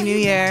 Happy New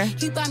Year.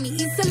 He bought me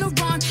East Saint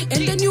Laurent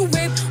and the new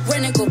whip.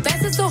 When I go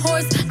fast as a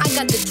horse, I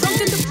got the trunk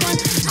in the front.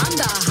 I'm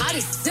the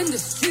hottest in the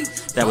street.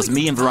 That was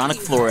me and Veronica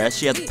Flores.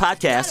 She has a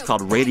podcast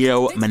called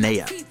Radio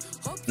Manea.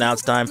 Now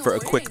it's time for a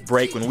quick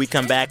break. When we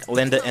come back,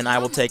 Linda and I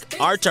will take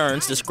our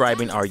turns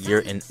describing our year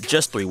in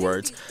just 3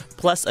 words,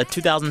 plus a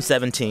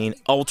 2017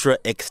 Ultra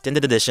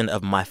Extended Edition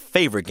of my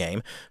favorite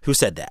game, Who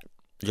Said That?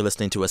 You're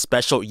listening to a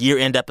special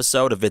year-end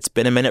episode of It's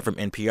Been a Minute from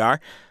NPR.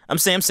 I'm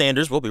Sam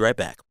Sanders. We'll be right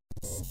back.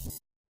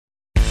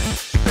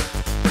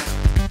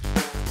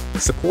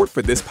 Support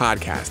for this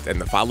podcast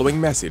and the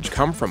following message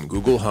come from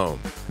Google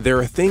Home. There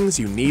are things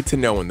you need to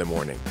know in the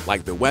morning,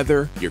 like the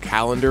weather, your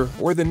calendar,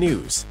 or the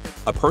news.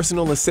 A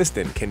personal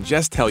assistant can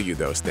just tell you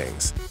those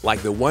things,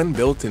 like the one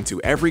built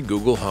into every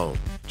Google Home.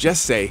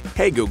 Just say,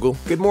 "Hey Google,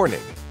 good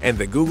morning," and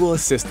the Google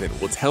Assistant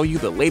will tell you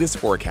the latest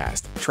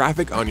forecast,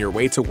 traffic on your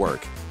way to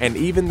work, and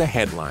even the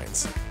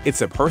headlines.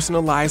 It's a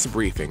personalized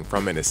briefing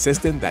from an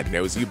assistant that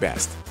knows you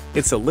best.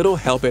 It's a little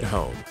help at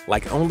home,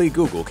 like only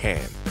Google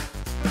can.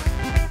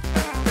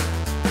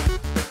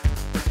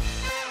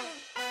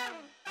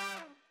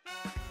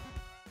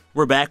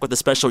 We're back with a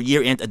special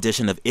year-end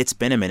edition of It's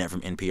Been a Minute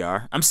from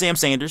NPR. I'm Sam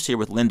Sanders, here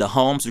with Linda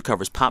Holmes, who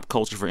covers pop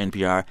culture for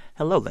NPR.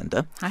 Hello,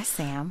 Linda. Hi,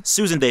 Sam.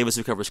 Susan Davis,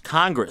 who covers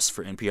Congress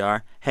for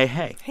NPR. Hey,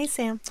 hey. Hey,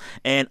 Sam.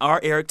 And R.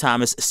 Eric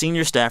Thomas,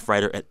 senior staff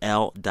writer at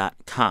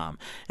Elle.com.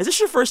 Is this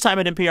your first time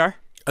at NPR?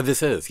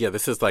 This is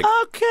like,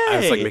 okay. I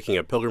was like making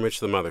a pilgrimage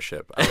to the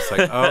mothership. I was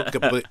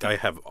like, I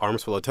have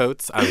arms full of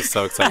totes. I'm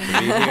so excited to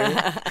be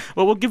here.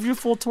 Well, we'll give you a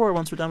full tour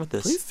once we're done with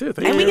this. Please do.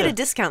 And we get a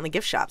discount in the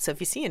gift shop, so if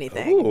you see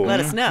anything,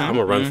 let us know. I'm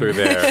going to run through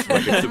there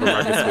like a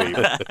supermarket sweep.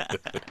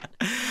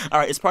 All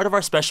right, as part of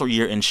our special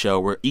year-end show,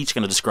 we're each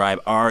going to describe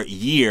our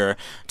year,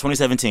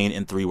 2017,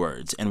 in 3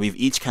 words. And we've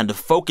each kind of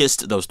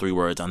focused those 3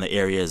 words on the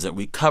areas that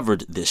we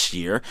covered this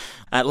year.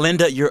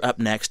 Linda, you're up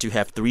next. You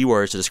have 3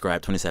 words to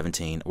describe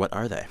 2017. What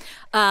are they?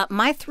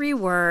 My 3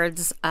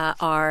 words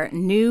are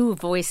new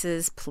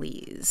voices,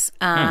 please.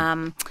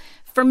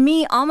 For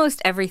me,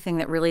 almost everything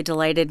that really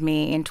delighted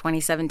me in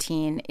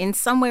 2017 in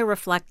some way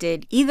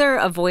reflected either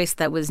a voice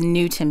that was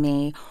new to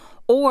me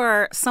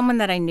or someone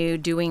that I knew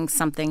doing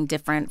something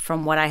different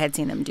from what I had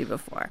seen them do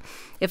before.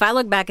 if I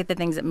look back at the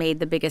things that made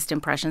the biggest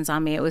impressions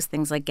on me, it was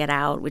things like Get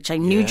Out, which I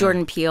knew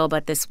Jordan Peele,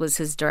 but this was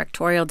his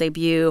directorial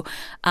debut.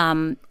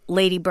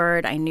 Lady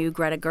Bird, I knew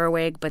Greta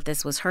Gerwig, but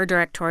this was her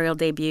directorial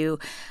debut.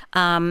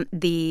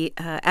 The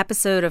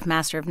episode of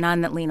Master of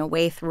None that Lena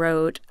Waithe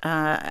wrote,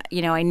 I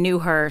knew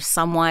her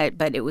somewhat,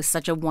 but it was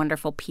such a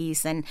wonderful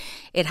piece, and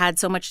it had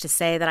so much to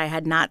say that I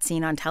had not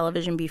seen on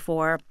television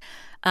before.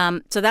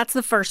 So that's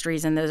the first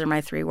reason. Those are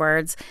my 3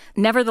 words.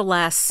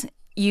 Nevertheless,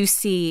 you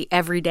see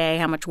every day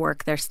how much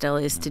work there still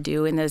is to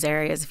do in those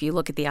areas. If you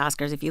look at the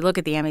Oscars, if you look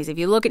at the Emmys, if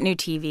you look at new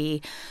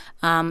TV,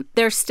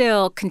 there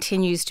still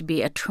continues to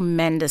be a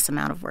tremendous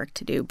amount of work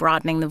to do,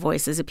 broadening the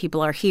voices that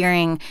people are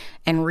hearing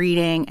and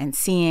reading and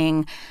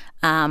seeing.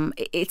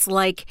 It's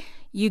like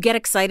you get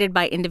excited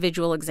by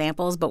individual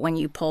examples, but when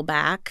you pull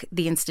back,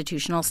 the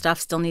institutional stuff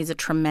still needs a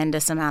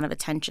tremendous amount of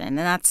attention. And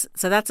that's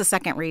the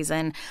second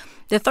reason.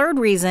 The third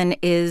reason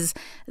is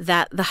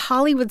that the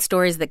Hollywood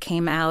stories that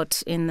came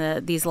out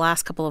in these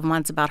last couple of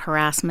months about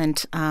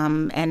harassment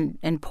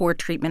and poor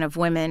treatment of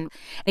women,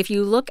 if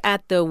you look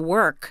at the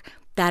work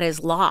that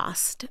is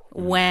lost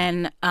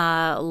when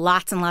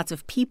lots and lots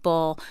of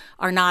people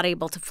are not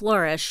able to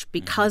flourish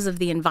because of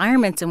the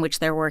environments in which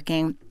they're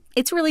working,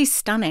 it's really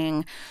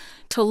stunning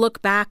to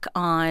look back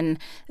on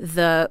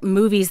the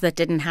movies that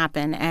didn't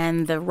happen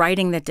and the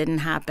writing that didn't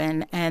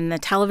happen and the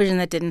television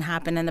that didn't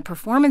happen and the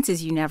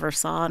performances you never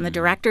saw and the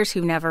directors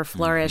who never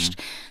flourished.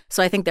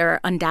 So I think there are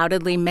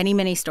undoubtedly many,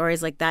 many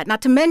stories like that,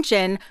 not to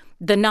mention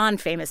the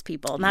non-famous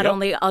people, not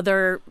only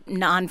other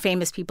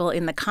non-famous people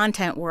in the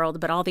content world,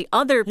 but all the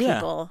other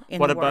people in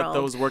the world. What about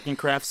those working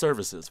craft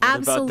services?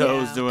 What about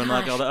those doing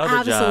like all the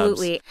other jobs?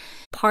 Absolutely.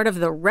 Part of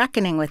the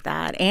reckoning with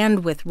that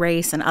and with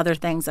race and other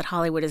things that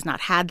Hollywood has not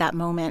had that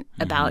moment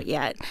about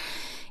yet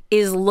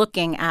is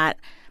looking at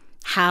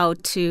how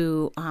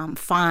to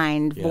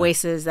find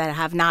voices that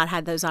have not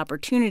had those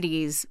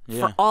opportunities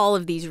for all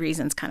of these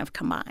reasons kind of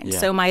combined.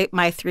 So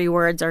my 3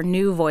 words are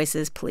new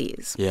voices,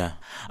 please. Yeah.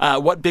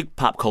 What big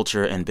pop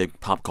culture and big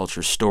pop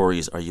culture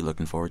stories are you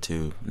looking forward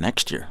to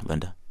next year,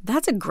 Linda?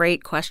 That's a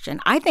great question.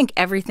 I think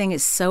everything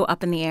is so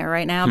up in the air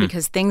right now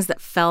because things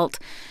that felt,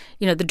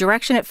 the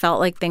direction it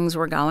felt like things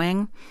were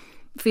going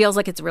feels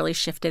like it's really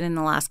shifted in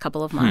the last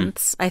couple of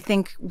months. I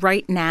think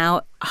right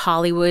now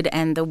Hollywood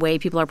and the way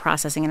people are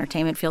processing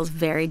entertainment feels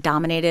very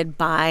dominated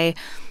by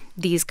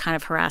these kind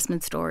of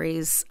harassment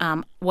stories.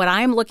 What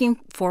I'm looking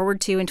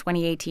forward to in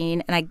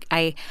 2018,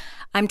 and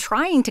I'm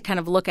trying to kind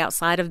of look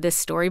outside of this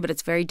story, but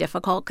it's very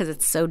difficult because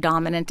it's so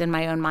dominant in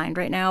my own mind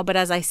right now. But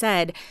as I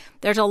said,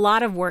 there's a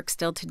lot of work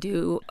still to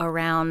do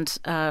around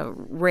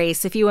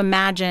race. If you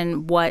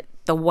imagine what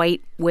the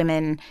white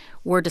women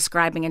were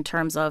describing in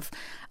terms of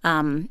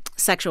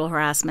sexual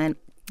harassment,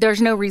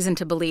 there's no reason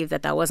to believe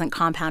that wasn't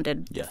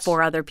compounded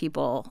for other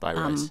people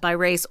by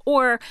race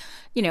or,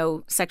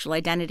 sexual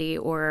identity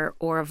or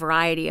a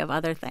variety of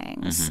other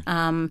things.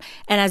 And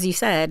as you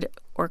said,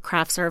 or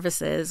craft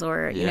services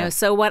or,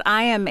 so what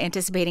I am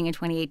anticipating in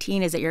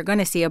 2018 is that you're going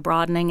to see a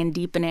broadening and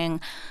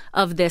deepening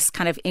of this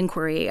kind of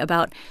inquiry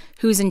about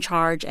who's in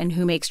charge and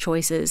who makes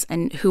choices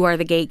and who are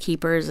the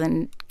gatekeepers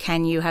and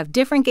can you have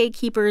different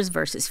gatekeepers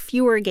versus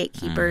fewer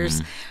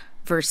gatekeepers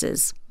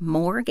versus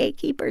more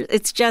gatekeepers.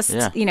 It's just,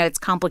 it's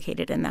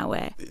complicated in that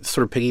way.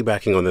 Sort of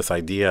piggybacking on this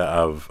idea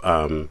of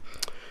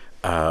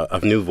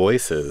new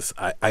voices,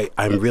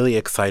 I'm really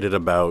excited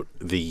about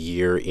the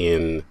year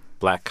in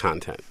Black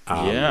content.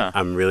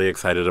 I'm really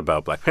excited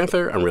about Black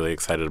Panther. I'm really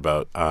excited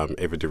about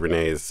Ava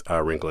DuVernay's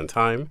Wrinkle in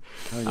Time.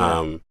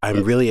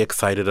 I'm really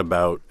excited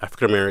about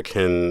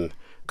African-American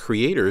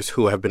creators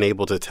who have been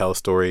able to tell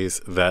stories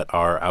that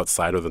are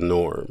outside of the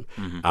norm.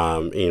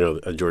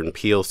 Jordan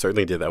Peele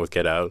certainly did that with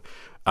Get Out.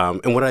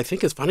 And what I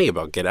think is funny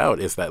about Get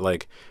Out is that,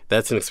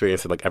 that's an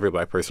experience that, every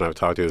Black person I've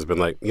talked to has been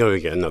like,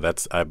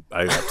 I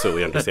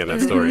absolutely understand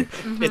that story.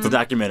 It's a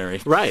documentary.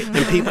 Right.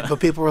 And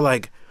people were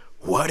like,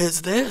 what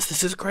is this?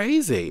 This is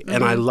crazy.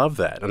 And I love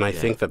that. And I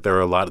think that there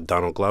are a lot of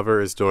Donald Glover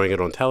is doing it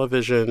on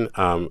television.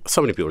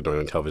 So many people are doing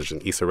it on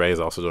television. Issa Rae is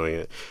also doing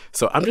it.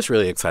 So I'm just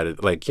really excited.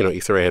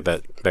 Issa Rae had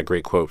that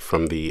great quote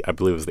from I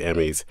believe it was the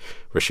Emmys,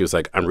 where she was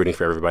like, I'm rooting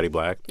for everybody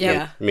Black.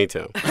 Yeah. Me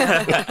too.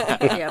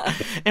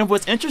 And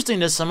what's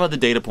interesting is some of the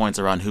data points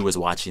around who is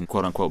watching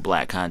quote unquote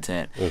Black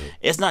content.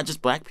 It's not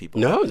just Black people.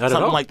 No, not at all.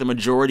 Something like the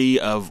majority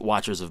of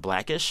watchers of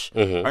Blackish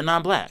are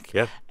non-Black.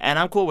 Yeah. And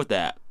I'm cool with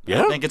that.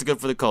 Yeah. I think it's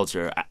good for the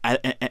culture.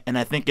 And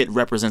I think it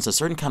represents a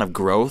certain kind of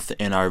growth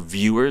in our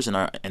viewers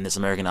and in this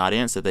American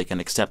audience that they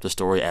can accept the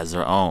story as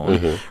their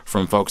own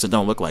from folks that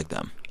don't look like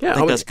them. Yeah, I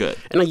think that's good.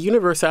 And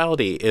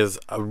universality is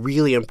a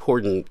really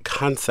important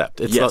concept.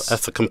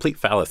 That's a complete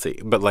fallacy.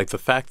 But the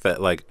fact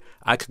that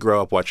I could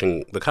grow up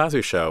watching The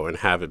Cosby Show and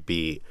have it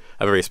be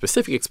a very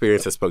specific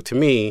experience that spoke to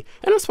me,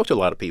 and it spoke to a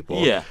lot of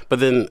people. Yeah. But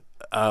then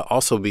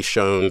also be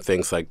shown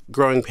things like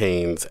Growing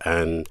Pains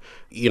and,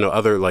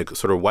 other like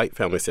sort of white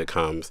family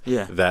sitcoms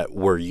that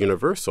were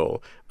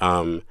universal,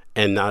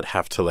 and not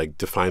have to like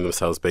define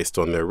themselves based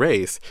on their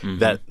race.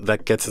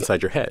 That gets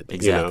inside your head.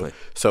 Exactly.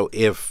 So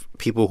if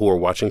people who are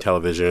watching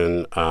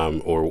television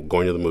or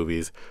going to the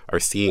movies are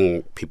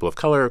seeing people of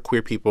color,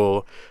 queer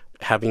people,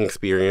 having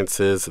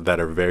experiences that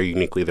are very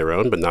uniquely their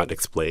own but not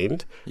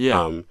explained,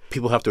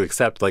 people have to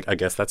accept, like, I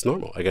guess that's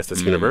normal. I guess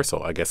that's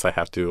universal. I guess I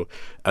have to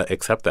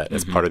accept that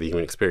as part of the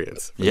human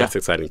experience. And that's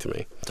exciting to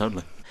me.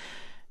 Totally.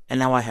 And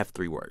now I have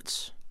 3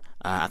 words.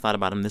 I thought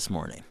about them this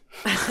morning.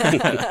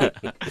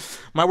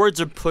 My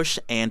words are push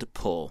and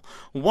pull.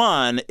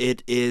 One,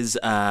 it is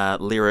a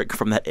lyric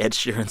from that Ed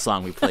Sheeran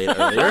song we played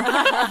earlier.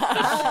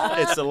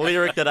 It's a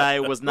lyric that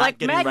I was not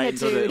getting right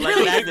into.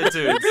 Like magnitudes.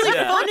 Really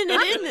phoning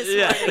it in this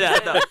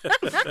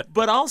way. No.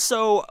 But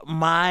also,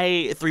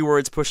 my 3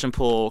 words, push and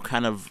pull,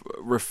 kind of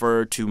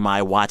refer to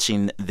my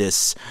watching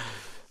this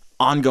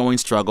ongoing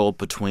struggle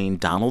between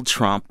Donald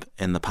Trump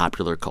and the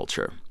popular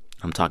culture.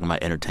 I'm talking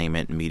about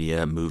entertainment,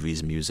 media,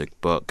 movies, music,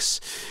 books.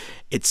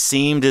 It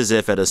seemed as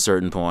if at a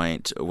certain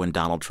point when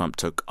Donald Trump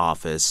took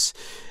office,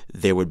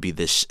 there would be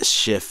this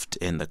shift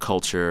in the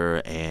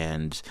culture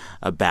and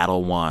a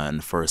battle won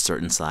for a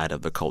certain side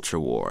of the culture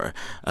war,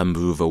 a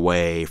move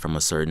away from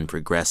a certain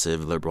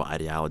progressive liberal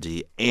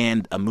ideology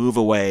and a move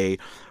away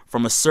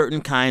from a certain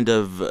kind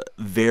of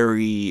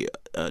very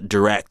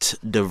direct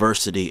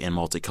diversity and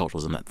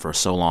multiculturalism that for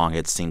so long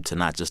it seemed to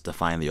not just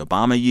define the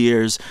Obama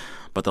years,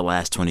 but the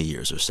last 20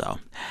 years or so.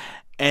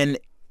 And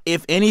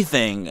if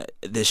anything,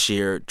 this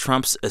year,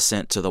 Trump's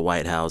ascent to the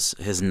White House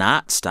has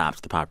not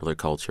stopped the popular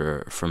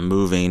culture from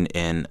moving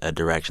in a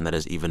direction that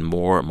is even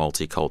more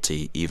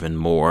multiculti, even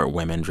more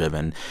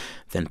women-driven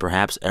than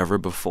perhaps ever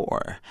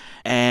before.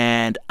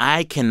 And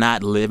I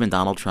cannot live in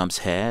Donald Trump's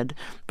head,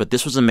 but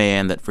this was a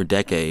man that for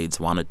decades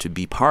wanted to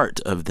be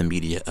part of the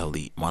media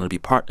elite, wanted to be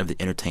part of the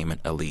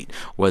entertainment elite.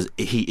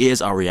 He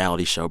is our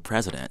reality show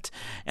president.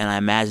 And I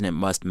imagine it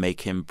must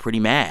make him pretty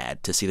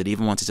mad to see that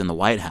even once he's in the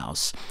White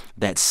House,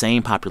 that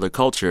same popular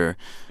culture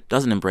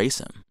doesn't embrace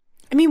him.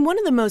 I mean, one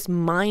of the most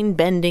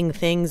mind-bending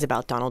things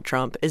about Donald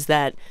Trump is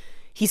that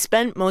he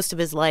spent most of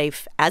his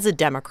life as a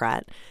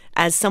Democrat,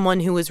 as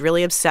someone who was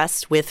really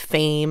obsessed with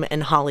fame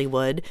and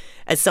Hollywood,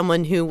 as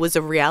someone who was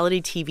a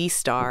reality TV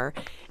star,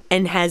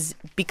 and has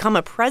become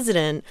a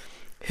president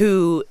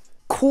who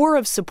core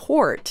of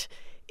support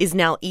is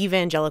now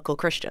evangelical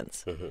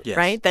Christians,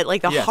 right? That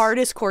like the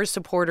hardest core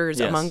supporters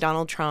among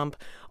Donald Trump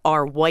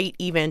are white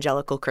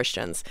evangelical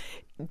Christians,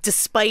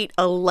 despite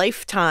a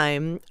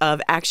lifetime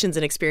of actions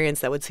and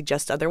experience that would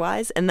suggest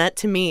otherwise. And that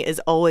to me is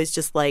always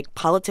just like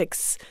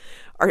politics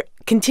are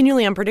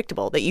continually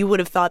unpredictable, that you would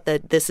have thought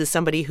that this is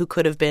somebody who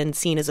could have been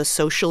seen as a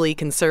socially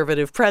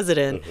conservative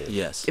president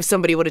if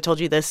somebody would have told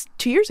you this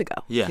 2 years ago.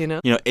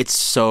 It's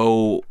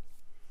so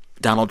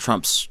Donald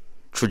Trump's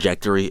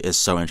trajectory is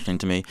so interesting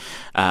to me.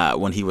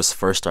 When he was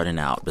first starting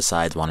out,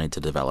 besides wanting to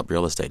develop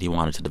real estate, he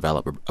wanted to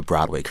develop a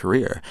Broadway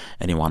career,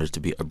 and he wanted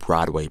to be a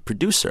Broadway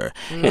producer.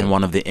 And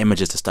one of the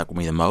images that stuck with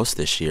me the most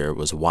this year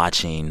was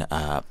watching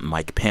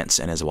Mike Pence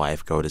and his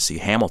wife go to see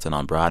Hamilton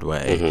on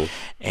Broadway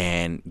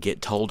and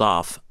get told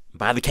off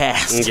by the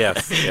cast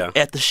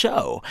at the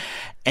show.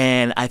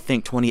 And I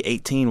think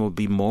 2018 will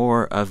be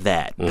more of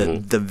that.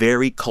 The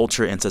very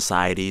culture and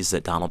societies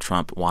that Donald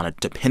Trump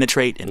wanted to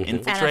penetrate and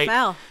infiltrate.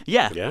 NFL.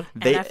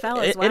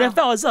 NFL as well.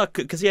 NFL as well,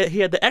 because he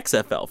had the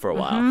XFL for a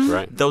while.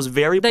 Right. Those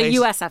very places.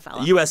 The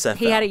USFL. USFL.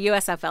 He had a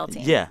USFL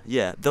team.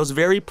 Yeah. Those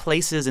very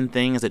places and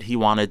things that he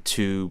wanted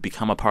to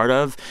become a part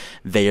of,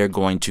 they are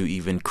going to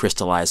even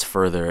crystallize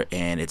further,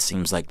 and it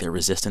seems like their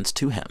resistance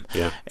to him.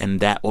 Yeah. And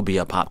that will be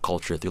a pop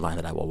culture through line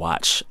that I will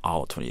watch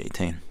all of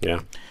 2018.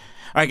 Yeah.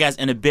 All right, guys,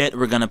 in a bit,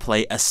 we're going to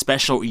play a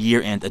special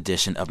year-end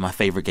edition of my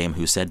favorite game,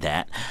 Who Said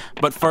That?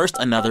 But first,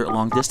 another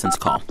long-distance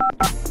call.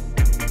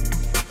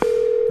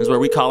 This is where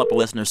we call up a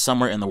listener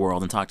somewhere in the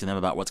world and talk to them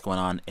about what's going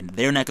on in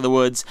their neck of the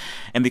woods.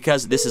 And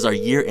because this is our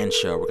year-end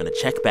show, we're going to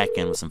check back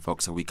in with some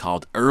folks that we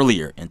called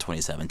earlier in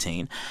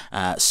 2017.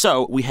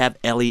 So we have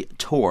Ellie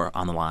Tor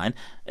on the line.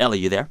 Ellie,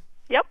 you there?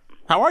 Yep.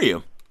 How are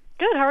you?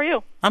 Good. How are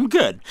you? I'm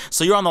good.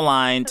 So you're on the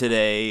line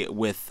today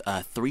with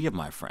 3 of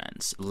my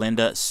friends,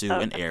 Linda, Sue,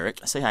 and Eric.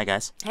 Say hi,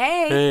 guys.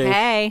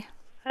 Hey.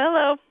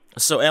 Hello.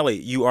 So, Ellie,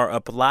 you are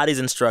a Pilates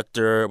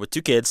instructor with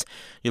 2 kids.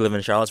 You live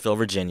in Charlottesville,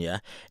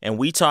 Virginia. And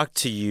we talked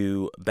to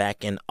you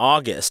back in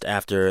August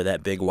after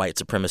that big white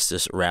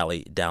supremacist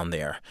rally down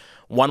there.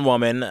 One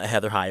woman,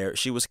 Heather Heyer,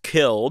 she was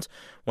killed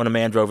when a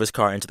man drove his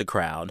car into the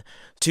crowd.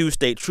 2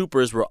 state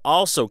troopers were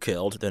also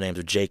killed. Their names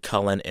are Jay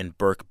Cullen and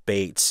Burke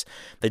Bates.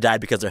 They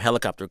died because their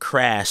helicopter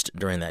crashed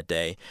during that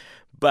day.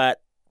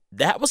 But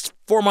that was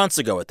 4 months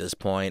ago at this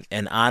point,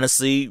 and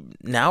honestly,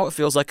 now it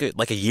feels like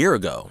a year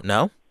ago,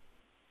 no?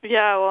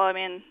 Yeah, well, I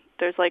mean,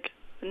 there's like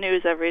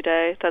news every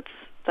day.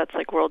 That's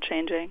like world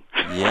changing.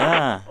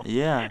 Yeah.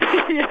 Yeah,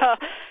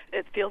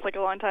 it feels like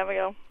a long time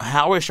ago.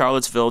 How has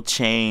Charlottesville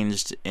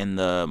changed in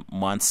the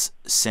months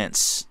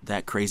since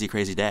that crazy,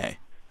 crazy day?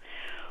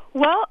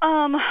 Well,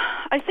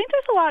 I think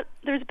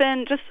there's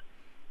been just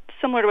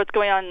similar to what's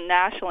going on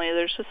nationally.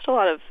 There's just a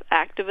lot of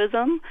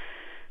activism.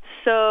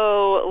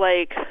 So,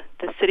 like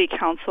the city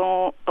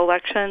council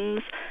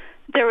elections,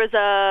 there was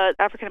a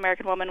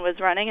African-American woman was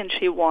running, and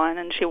she won,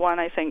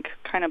 I think,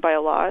 kind of by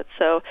a lot.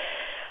 So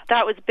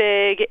that was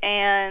big.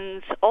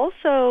 And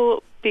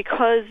also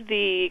because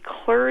the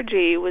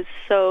clergy was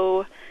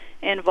so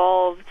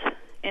involved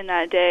in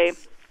that day,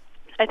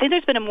 I think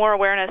there's been more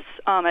awareness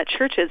at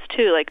churches,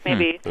 too. Like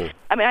maybe,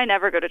 I mean, I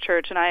never go to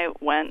church, and I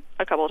went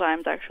a couple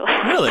times, actually.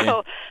 Really?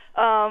 So,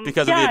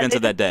 because of the events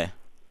of that day?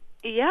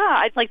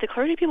 Yeah. Like the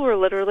clergy people were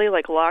literally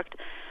like locked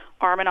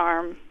arm in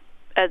arm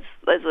as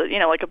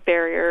a, like a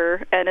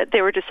barrier. And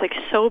they were just like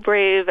so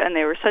brave, and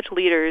they were such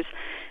leaders.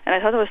 And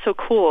I thought that was so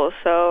cool.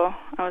 So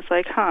I was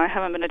like, I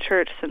haven't been to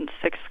church since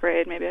 6th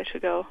grade. Maybe I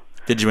should go.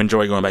 Did you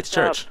enjoy going back to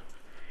church?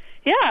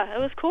 Yeah, it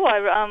was cool.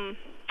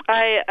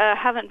 I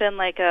haven't been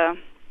like a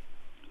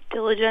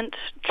diligent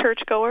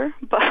churchgoer,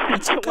 but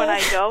when I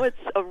go, it's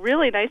a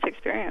really nice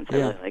experience. I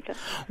really like it.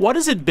 What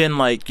has it been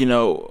like,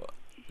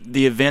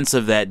 the events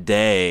of that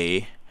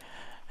day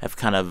have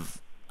kind of,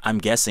 I'm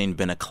guessing,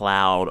 been a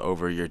cloud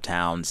over your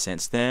town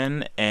since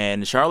then.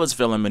 And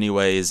Charlottesville, in many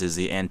ways, is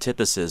the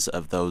antithesis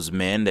of those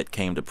men that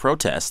came to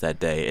protest that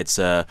day. It's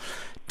a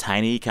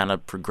tiny, kind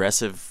of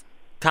progressive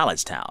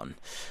college town.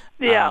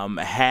 Yeah.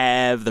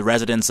 Have the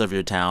residents of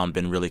your town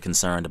been really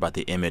concerned about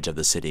the image of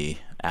the city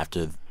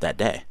after that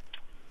day?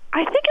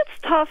 I think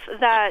it's tough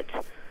that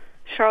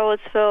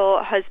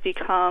Charlottesville has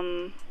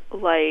become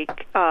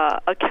like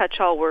a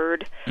catch-all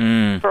word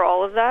for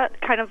all of that.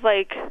 Kind of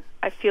like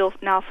I feel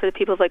now for the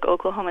people of like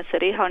Oklahoma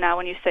City, how now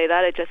when you say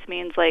that, it just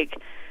means like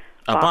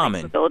a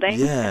bombing the building.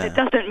 Yeah. It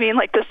doesn't mean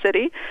like the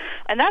city.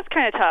 And that's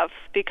kind of tough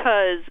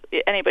because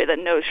anybody that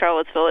knows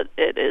Charlottesville,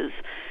 it is,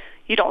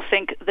 you don't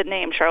think the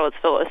name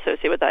Charlottesville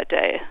associated with that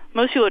day.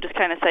 Most people just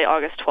kind of say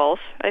August 12th,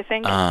 I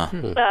think.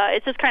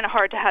 It's just kind of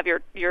hard to have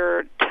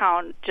your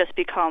town just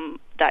become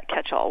that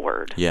catch-all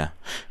word. Yeah.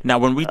 Now,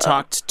 when we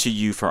talked to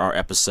you for our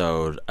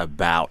episode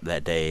about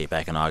that day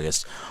back in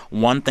August,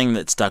 one thing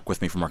that stuck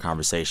with me from our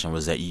conversation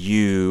was that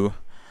you,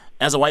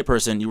 as a white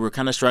person, you were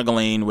kind of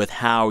struggling with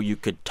how you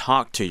could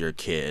talk to your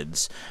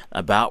kids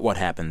about what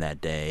happened that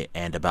day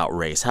and about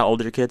race. How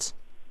old are your kids?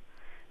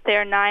 They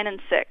are 9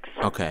 and 6.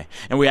 Okay.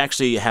 And we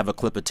actually have a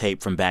clip of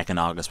tape from back in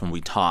August when we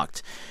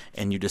talked,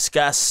 and you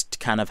discussed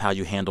kind of how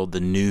you handled the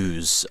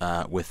news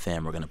with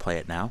them. We're going to play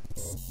it now.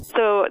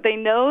 So they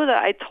know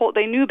that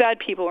they knew bad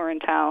people were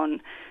in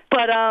town,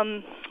 but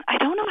I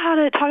don't know how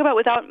to talk about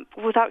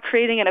without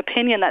creating an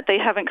opinion that they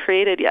haven't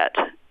created yet.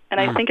 And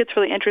I think it's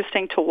really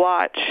interesting to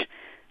watch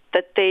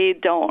that they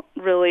don't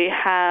really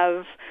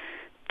have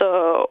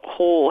the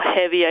whole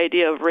heavy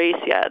idea of race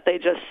yet. They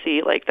just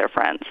see like their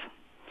friends.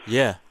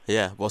 Yeah.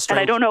 Well, and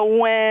I don't know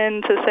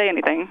when to say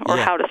anything or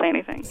how to say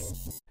anything.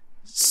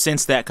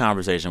 Since that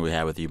conversation we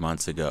had with you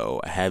months ago,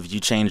 have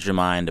you changed your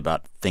mind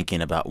about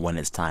thinking about when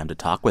it's time to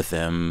talk with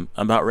them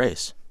about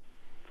race?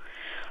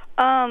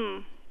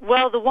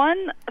 Well, the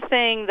one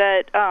thing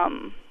that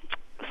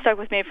stuck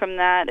with me from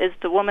that is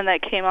the woman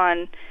that came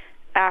on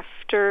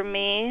after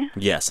me.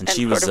 Yes, and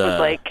she was a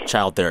like,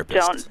 child therapist.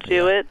 Don't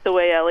do it the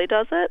way Ellie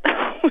does it.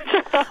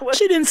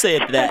 She didn't say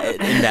it in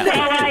that way.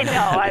 I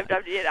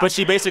know. But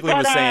she basically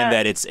was saying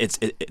that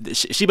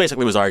she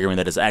basically was arguing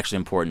that it's actually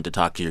important to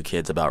talk to your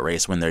kids about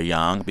race when they're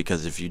young,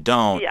 because if you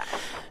don't,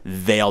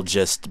 they'll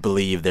just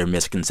believe their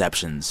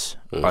misconceptions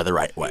are the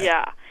right way.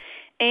 Yeah.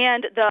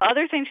 And the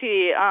other thing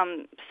she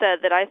said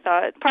that I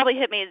thought probably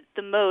hit me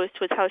the most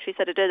was how she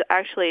said it is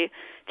actually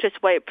just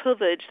white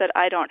privilege that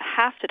I don't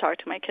have to talk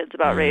to my kids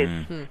about race.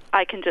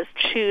 I can just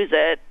choose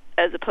it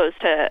as opposed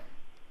to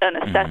a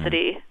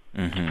necessity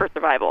for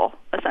survival,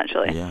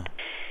 essentially. Yeah.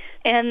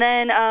 And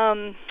then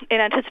in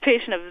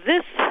anticipation of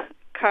this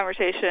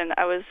conversation,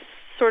 I was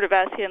sort of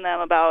asking them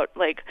about,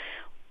 like,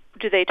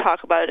 do they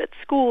talk about it at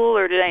school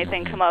or did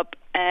anything come up?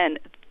 And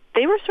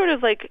they were sort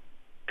of like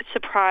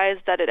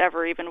surprised that it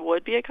ever even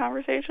would be a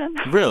conversation.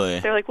 Really?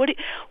 They're like, what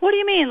do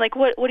you mean? Like,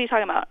 what are you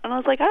talking about? And I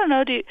was like, I don't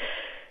know. Do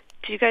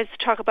you guys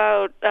talk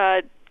about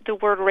the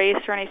word race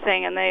or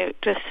anything? And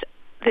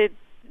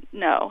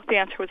no. The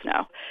answer was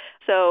no.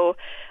 So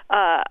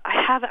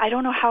I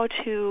don't know how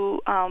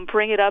to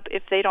bring it up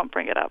if they don't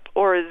bring it up,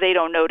 or they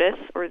don't notice,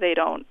 or they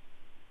don't.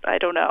 I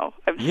don't know.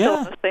 I'm still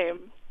in the same.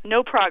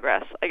 No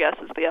progress, I guess,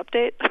 is the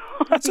update.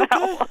 That's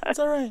okay. That's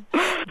all right.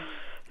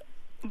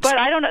 But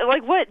I don't know.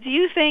 Like, what do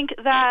you think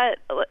that?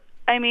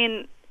 I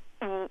mean,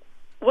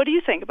 what do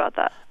you think about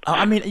that?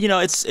 I mean,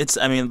 it's.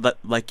 I mean,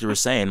 like you were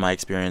saying, my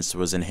experience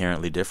was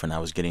inherently different. I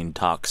was getting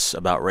talks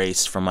about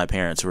race from my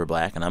parents who were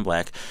black, and I'm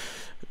black.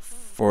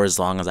 For as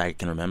long as I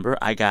can remember,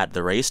 I got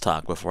the race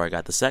talk before I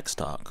got the sex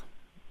talk,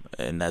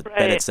 and that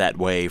it's that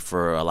way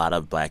for a lot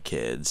of black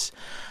kids.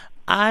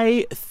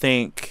 I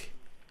think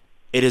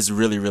it is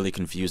really, really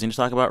confusing to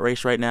talk about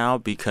race right now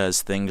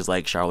because things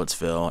like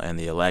Charlottesville and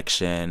the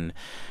election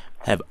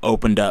have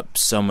opened up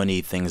so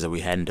many things that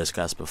we hadn't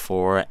discussed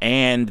before,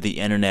 and the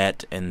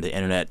internet and the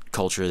internet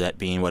culture, that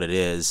being what it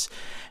is,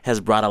 has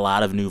brought a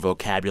lot of new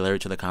vocabulary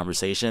to the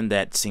conversation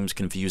that seems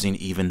confusing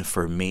even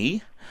for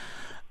me.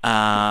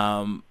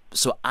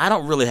 So I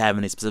don't really have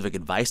any specific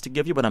advice to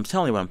give you, but I'm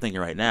telling you what I'm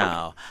thinking right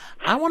now.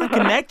 I want to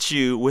connect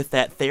you with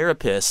that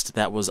therapist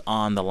that was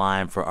on the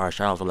line for our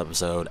Charlottesville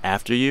episode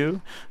after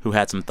you, who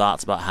had some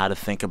thoughts about how to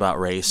think about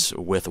race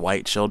with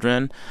white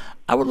children.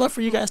 I would love for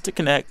you guys to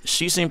connect.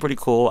 She seemed pretty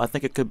cool. I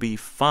think it could be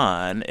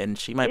fun, and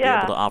she might be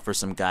able to offer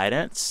some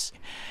guidance.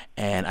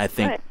 And I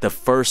think the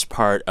first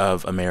part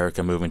of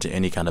America moving to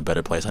any kind of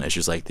better place on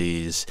issues like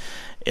these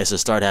is to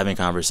start having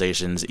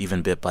conversations,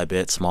 even bit by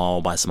bit,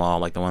 small by small,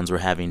 like the ones we're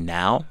having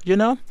now, you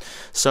know?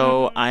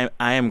 So I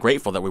am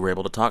grateful that we were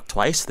able to talk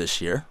twice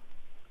this year.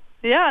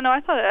 Yeah, no,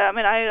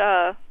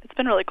 it's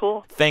been really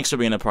cool. Thanks for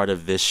being a part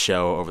of this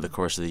show over the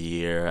course of the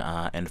year,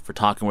 and for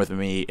talking with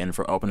me and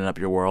for opening up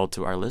your world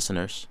to our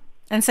listeners.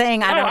 And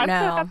saying, I don't know.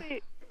 So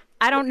happy.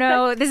 I don't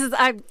know.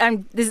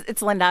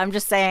 It's Linda. I'm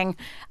just saying,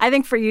 I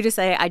think for you to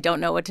say, I don't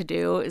know what to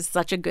do is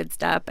such a good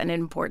step and an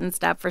important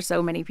step for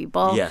so many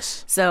people.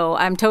 Yes. So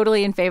I'm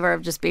totally in favor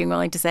of just being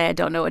willing to say, I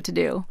don't know what to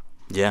do.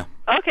 Yeah.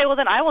 Okay, well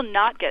then I will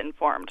not get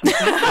informed.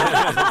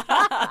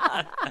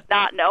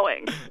 Not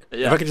knowing.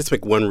 Yeah. If I could just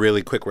make one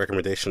really quick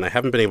recommendation. I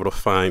haven't been able to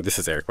find, this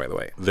is Eric, by the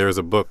way. There's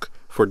a book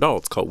for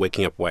adults called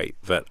Waking Up White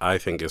that I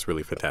think is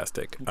really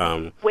fantastic.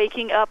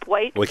 Waking Up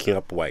White? Waking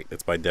Up White.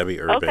 It's by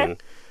Debbie Irving.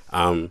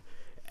 Okay.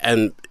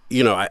 And,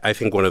 you know, I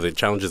think one of the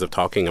challenges of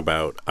talking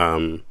about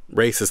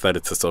race is that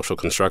it's a social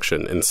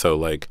construction. And so,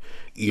 like,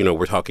 you know,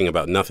 we're talking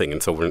about nothing.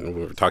 And so when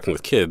we're talking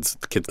with kids,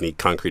 the kids need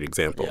concrete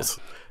examples.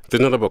 Yeah. There's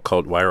another book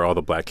called Why Are All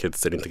the Black Kids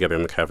Sitting Together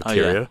in the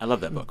Cafeteria? Oh, yeah. I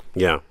love that book.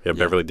 Yeah,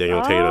 Beverly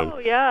Daniel Tatum. Oh,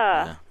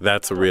 yeah.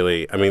 That's a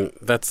really, I mean,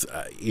 that's,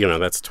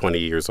 that's 20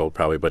 years old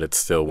probably, but it's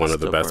still one of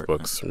the best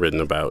books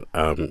written about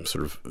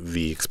sort of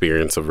the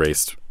experience of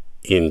race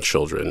in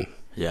children.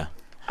 Yeah.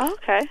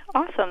 Okay,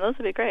 awesome. Those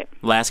would be great.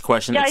 Last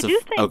question. Yeah, I do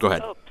think. Oh, go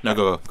ahead. No,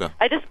 go.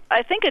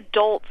 I think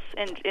adults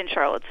in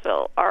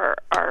Charlottesville are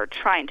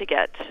trying to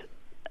get.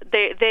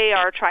 They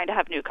are trying to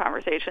have new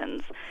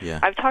conversations. Yeah.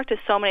 I've talked to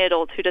so many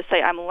adults who just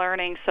say, I'm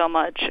learning so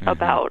much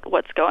about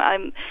what's going on.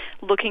 I'm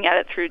looking at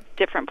it through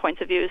different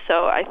points of view.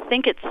 So I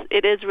think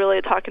it is really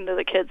talking to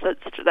the kids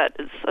that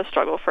is a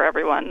struggle for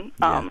everyone.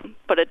 Yeah.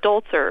 But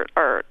adults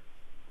are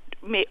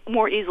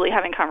more easily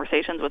having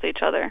conversations with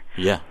each other.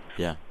 Yeah.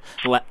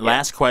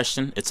 Last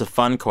question. It's a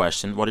fun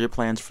question. What are your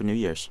plans for New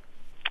Year's?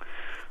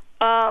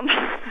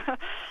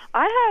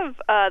 I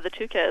have the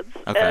two kids.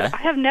 Okay. I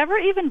have never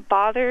even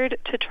bothered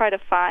to try to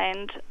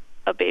find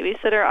a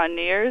babysitter on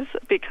New Year's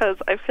because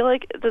I feel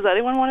like, does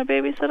anyone want to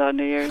babysit on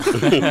New Year's?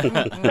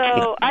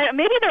 So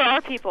maybe there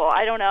are people.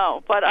 I don't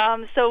know. But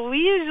so we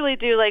usually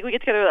do, like, we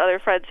get together with other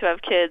friends who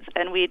have kids,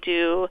 and we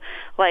do,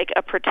 like,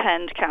 a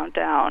pretend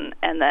countdown.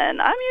 And then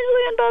I'm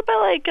usually in bed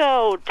by,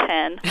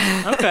 10.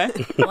 Okay.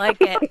 Like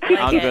it.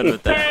 I'm good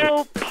with that.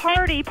 So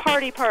party,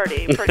 pretty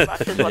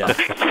much is what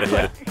I'm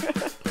doing.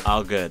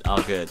 All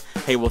good.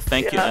 Hey, well,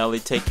 thank you, Ellie.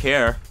 Take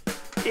care.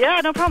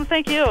 Yeah, no problem.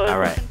 Thank you. All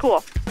right.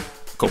 Cool.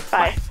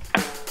 Bye.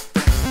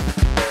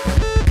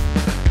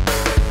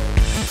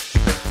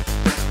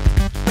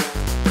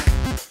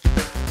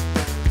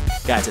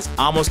 Guys, it's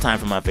almost time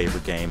for my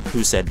favorite game,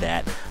 Who Said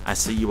That? I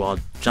see you all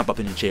jump up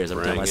in your chairs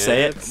every time I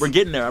say it. We're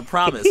getting there, I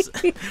promise.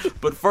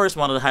 But first,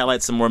 wanted to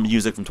highlight some more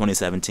music from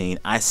 2017.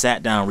 I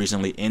sat down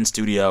recently in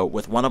studio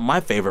with one of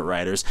my favorite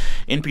writers,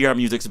 NPR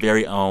Music's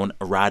very own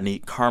Rodney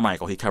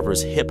Carmichael. He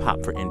covers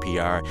hip-hop for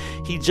NPR.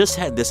 He just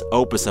had this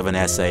opus of an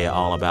essay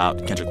all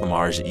about Kendrick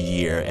Lamar's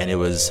year, and it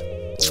was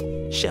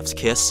chef's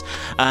kiss.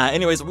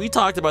 Anyways, we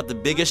talked about the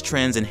biggest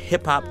trends in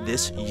hip-hop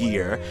this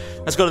year.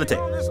 Let's go to the tape.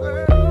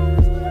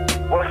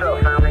 What's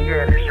up, family?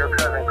 Yeah, this is your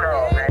cousin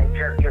Carl, man.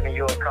 Just giving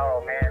you a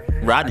call,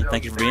 man. Rodney,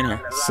 thank you for being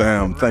here.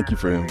 Sam, thank you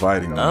for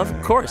inviting me.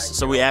 Of course.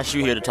 So we asked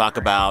you here to talk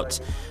about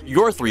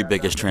your three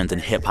biggest trends in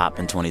hip-hop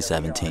in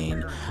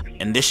 2017.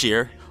 And this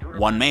year,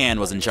 one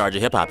man was in charge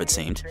of hip-hop, it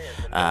seemed.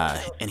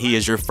 And he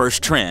is your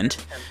first trend.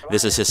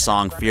 This is his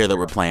song, Fear, that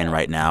we're playing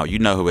right now. You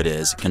know who it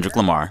is. Kendrick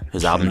Lamar,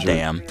 his album,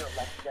 Damn.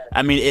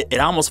 I mean, it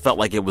almost felt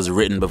like it was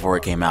written before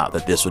it came out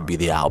that this would be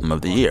the album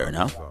of the year,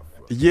 no?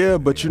 Yeah,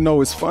 but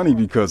it's funny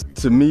because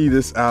to me,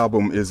 this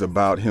album is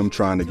about him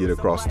trying to get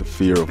across the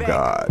fear of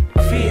God.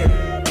 Fear.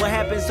 What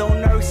happens on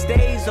earth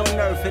stays on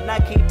earth, and I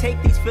can't take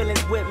these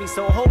feelings with me,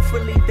 so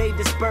hopefully they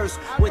disperse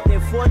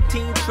within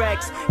 14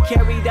 tracks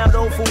carried out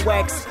over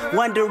wax,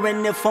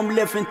 wondering if I'm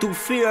living through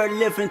fear or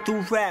living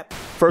through rap.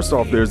 First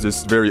off, there's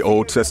this very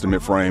Old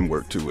Testament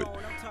framework to it,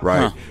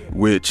 right?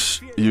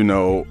 Which,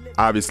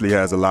 obviously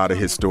has a lot of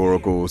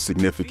historical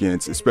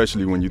significance,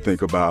 especially when you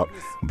think about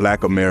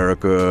Black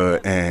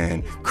America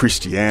and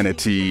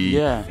Christianity,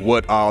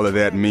 what all of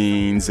that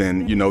means.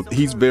 And,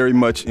 he's very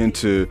much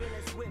into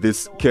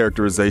this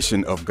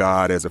characterization of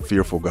God as a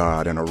fearful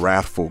God and a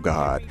wrathful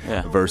God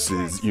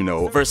versus,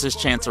 Versus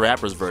Chance the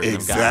Rapper's version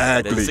of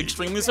God. Exactly. It's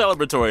extremely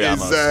celebratory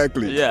almost.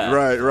 Exactly. Yeah.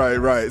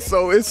 Right.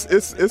 So it's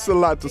a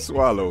lot to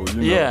swallow,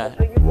 Yeah.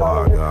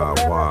 Why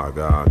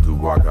God,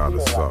 do I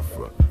gotta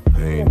suffer?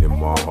 Pain in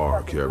my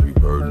heart, carry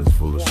burdens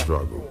full of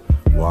struggle.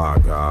 Why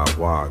God,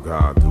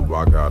 do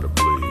I gotta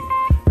bleed?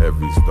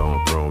 Every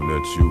stone thrown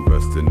at you,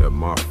 resting at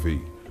my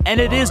feet. And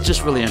it is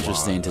just really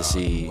interesting to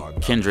see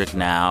Kendrick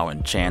now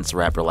and Chance the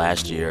Rapper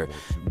last year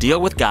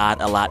deal with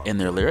God a lot in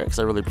their lyrics.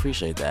 I really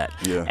appreciate that.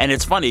 Yeah. And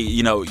it's funny,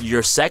 you know,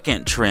 your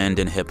second trend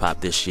in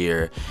hip-hop this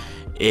year,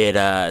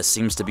 it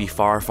seems to be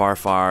far, far,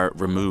 far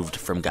removed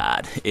from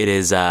God. It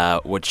is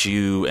what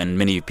you and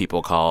many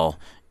people call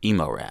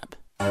emo rap.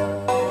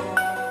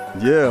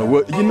 Yeah,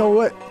 well, you know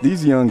what?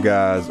 These young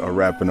guys are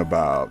rapping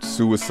about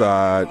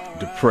suicide,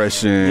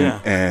 depression,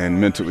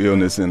 and mental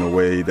illness in a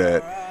way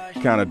that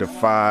kind of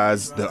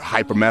defies the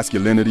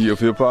hypermasculinity of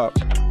hip-hop.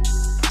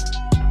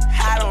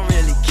 I don't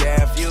really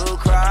care if you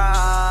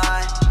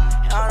cry.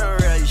 I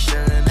don't really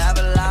shouldn't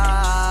ever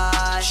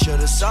lie.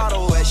 Should've saw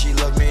the way she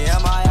looked me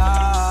in my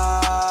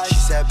eyes. She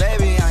said,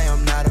 baby, I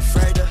am not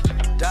afraid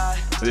to die.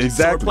 Exactly.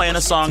 So we're playing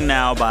a song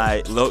now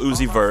by Lil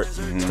Uzi Vert.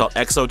 It's called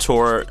EXO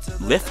Tour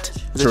Lift.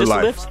 Is it Tour just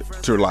Life.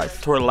 Lift? Tour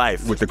Life. Tour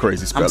Life. With the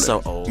crazy spelling. I'm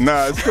so old.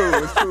 Nah, it's cool.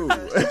 It's cool.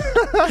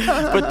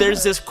 But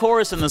there's this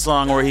chorus in the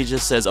song where he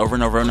just says over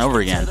and over and over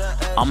again,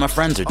 all my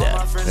friends are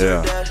dead.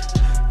 Yeah.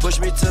 Push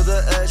me to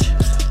the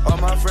edge. All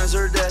my friends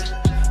are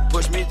dead.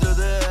 Push me to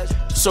the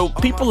edge. So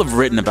people have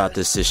written about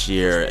this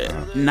year,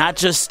 not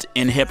just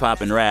in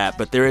hip-hop and rap,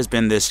 but there has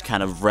been this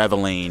kind of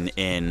reveling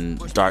in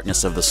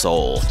darkness of the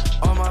soul.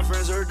 All my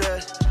friends are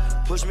dead.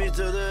 Push me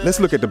to the edge. Let's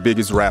look at the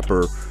biggest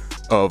rapper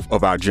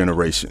of our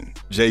generation,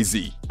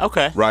 Jay-Z.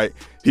 Okay. Right?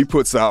 He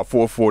puts out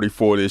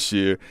 444 this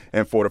year,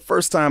 and for the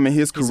first time in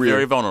his career... He's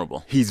very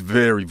vulnerable. He's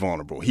very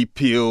vulnerable. He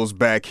peels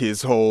back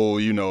his whole,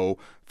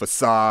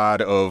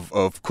 facade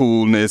of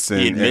coolness.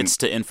 And he admits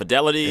to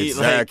infidelity.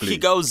 Exactly. Like, he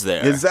goes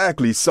there.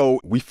 Exactly. So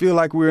we feel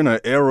like we're in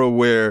an era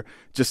where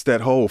just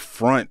that whole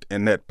front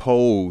and that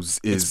pose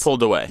is... It's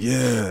pulled away.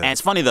 Yeah. And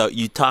it's funny, though,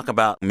 you talk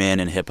about men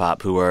in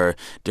hip-hop who are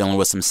dealing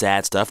with some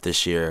sad stuff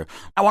this year.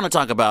 I want to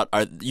talk about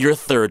your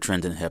third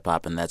trend in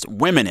hip-hop, and that's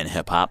women in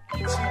hip-hop.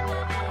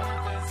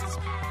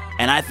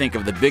 And I think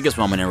of the biggest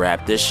woman in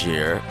rap this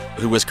year,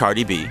 who was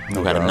Cardi B,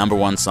 who had a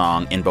 #1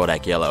 song in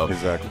Bodak Yellow.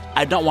 Exactly.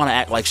 I don't want to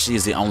act like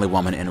she's the only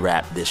woman in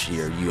rap this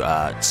year. You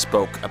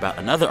spoke about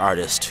another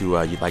artist who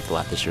you liked a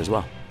lot this year as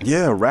well.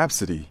 Yeah,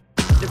 Rhapsody.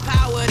 The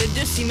power of the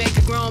dish, she make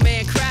a grown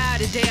man cry.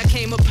 The day I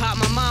came up pop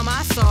my mama,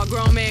 I saw a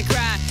grown man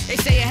cry. They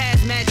say it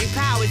has magic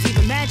powers,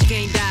 even magic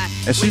ain't died.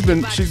 And she's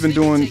been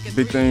doing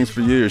big things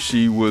for years.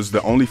 She was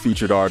the only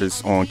featured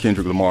artist on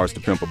Kendrick Lamar's To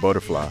Pimp a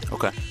Butterfly.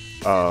 Okay.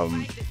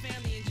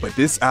 But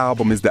this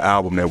album is the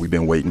album that we've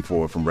been waiting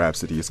for from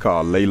Rhapsody. It's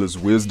called Layla's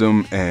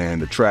Wisdom,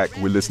 and the track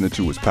we're listening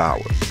to is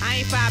Power. I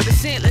ain't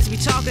 5%, let's be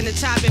talking to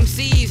top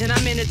MCs, and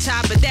I'm in the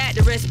top of that,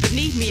 the rest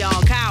beneath me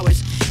all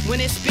cowards. When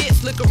it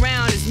spits, look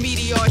around, it's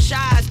meteor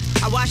shines.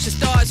 I watch the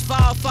stars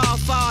fall, fall,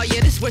 fall.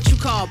 Yeah, this is what you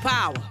call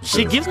power.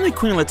 She gives me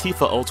Queen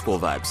Latifah old school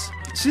vibes.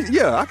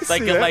 I can see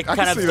that. Like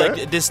kind of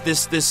like this.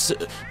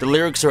 The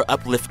lyrics are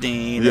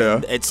uplifting. Yeah.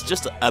 And it's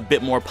just a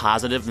bit more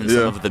positive than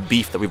some of the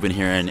beef that we've been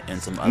hearing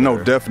in some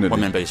other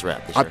women-based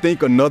rap. I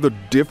think another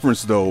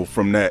difference though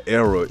from that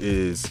era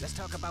is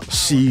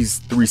she's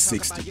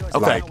 360. Okay.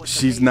 Like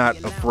she's not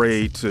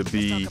afraid to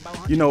be.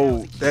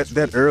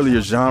 That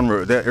earlier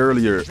genre, that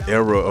earlier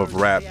era of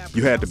rap,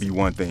 you had to be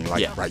one thing.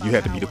 Right. You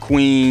had to be the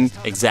queen.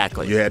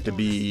 Exactly. You had to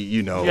be.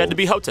 You had to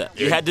be Hotep.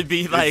 You had to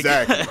be like.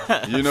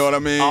 Exactly. You know what I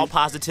mean? All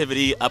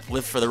positivity,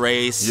 uplift for the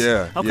race.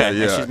 Yeah. Okay.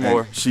 Yeah.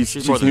 And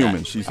she's more than human.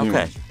 that. She's human.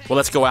 Okay. Well,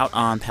 let's go out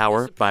on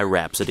Power by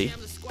Rhapsody.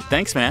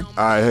 Thanks, man. All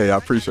right. Hey, I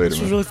appreciate it. This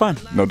was really fun.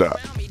 No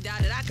doubt.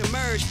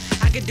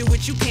 I can do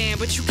what you can,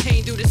 but you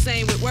can't do the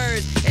same with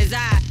words as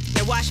I.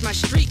 That watch my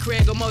street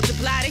cred go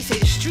multiply. They say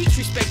the streets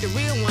respect the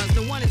real ones.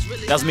 The one is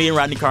really. That was me and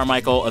Rodney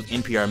Carmichael of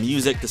NPR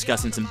Music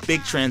discussing some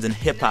big trends in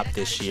hip hop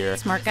this year.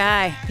 Smart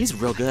guy. He's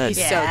real good. He's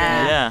so good.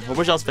 Yeah. What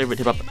was y'all's favorite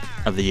hip hop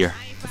of the year,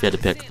 if you had to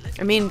pick?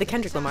 I mean, the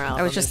Kendrick Lamar album.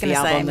 I was just going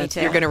gonna to say, me that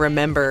too. you're going to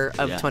remember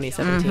of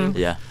 2017.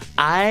 Yeah.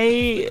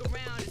 I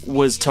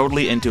was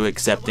totally into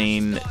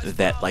accepting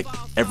that, like,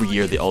 every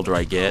year the older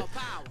I get,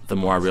 the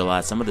more I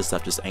realize some of this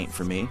stuff just ain't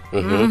for me. A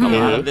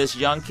lot of this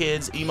young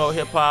kids, emo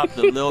hip-hop,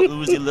 the Lil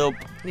Uzi, Lil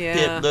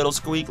Pip, Little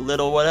Squeak,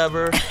 Little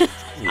whatever.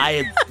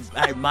 I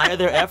admire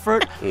their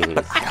effort,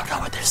 but I don't know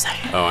what they're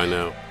saying. Oh, I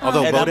know.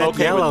 Although And I'm Bodak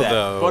okay Yellow, with that.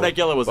 though. Bodak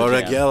Yellow was a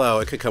Bodak jam. Yellow,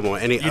 it could come on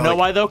any... You know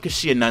why, though? Because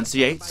she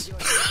enunciates.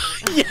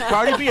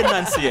 Cardi B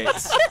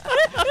enunciates.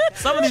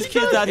 Some of these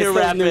kids out here It's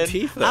not rapping, new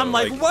teeth, though. I'm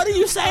like, what are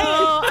you saying?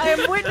 Oh, I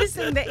am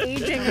witnessing the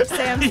aging of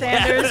Sam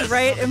Sanders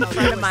right in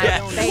front of my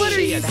face. What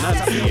are you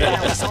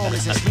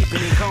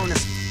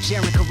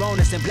Sharing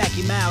Coronas and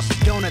Blackie Mouse,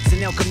 donuts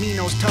and El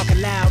Caminos,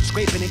 talking loud,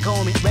 scraping and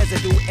combing,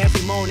 residue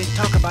every morning.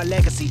 Talk about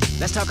legacy.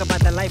 Let's talk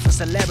about the life of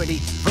celebrity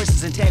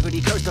versus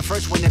integrity. Curse the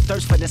first one that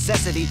thirsts for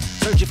necessity,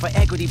 searching for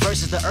equity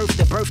versus the earth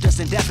that birthed us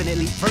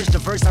indefinitely. Verse to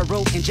verse I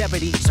wrote in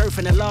jeopardy,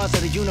 surfing the laws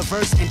of the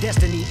universe and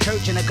destiny.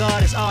 Church and a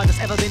God is all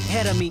that's ever been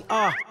ahead of me.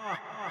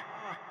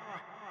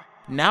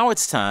 Now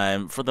it's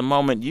time for the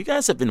moment you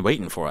guys have been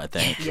waiting for, I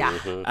think.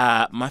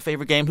 Yeah. My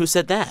favorite game, Who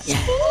Said That? Ooh,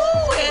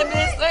 and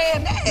this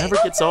saying that. Never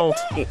gets old.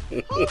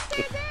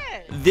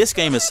 This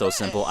game is so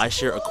simple. I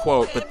share a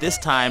quote, but this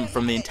time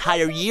from the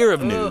entire year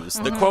of news.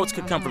 The quotes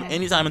could come from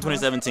any time in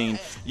 2017.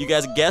 You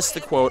guys guess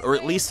the quote, or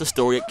at least the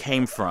story it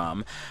came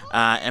from.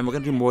 And we're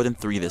going to do more than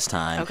 3 this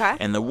time. Okay.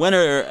 And the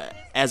winner,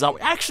 as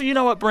always, actually, you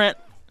know what, Brent?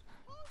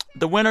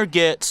 The winner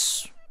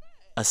gets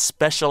a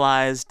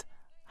specialized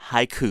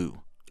haiku.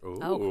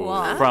 Oh,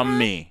 cool. From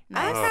me.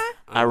 Okay.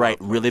 I write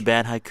really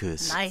bad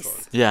haikus.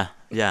 Nice. Yeah.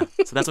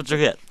 So that's what you'll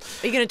get.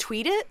 Are you going to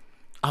tweet it?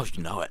 Oh,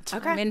 you know it.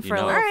 Okay. I'm in for You a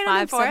know little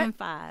it.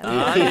 575.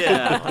 Oh,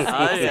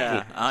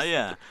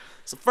 yeah.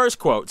 So first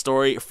quote,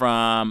 story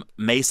from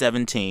May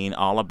 17,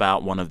 all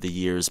about one of the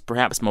year's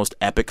perhaps most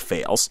epic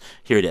fails.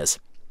 Here it is.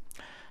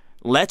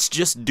 Let's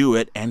just do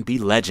it and be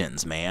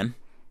legends, man.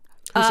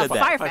 Who said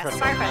that?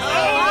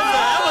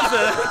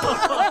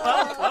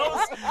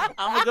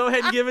 I'm going to go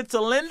ahead and give it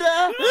to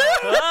Linda.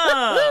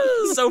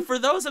 So for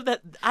those of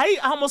that, I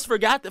almost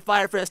forgot that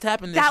Fyre Fest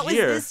happened this year. That was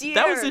this year.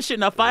 That was this shit.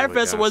 Now, Fyre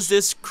Fest was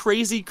this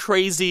crazy,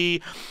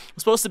 it was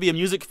supposed to be a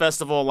music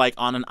festival like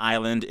on an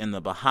island in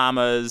the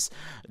Bahamas.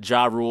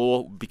 Ja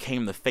Rule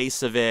became the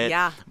face of it.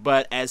 Yeah.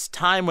 But as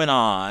time went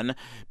on,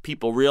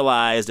 people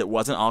realized it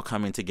wasn't all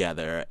coming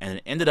together, and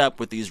it ended up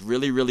with these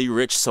really, really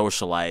rich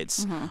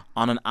socialites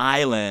on an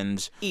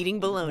island eating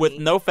bologna with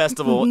no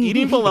festival,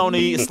 eating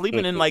bologna,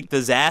 sleeping in like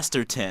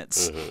disaster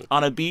tents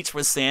on a beach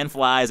with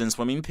sandflies and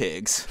swimming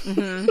pigs.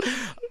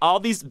 All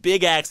these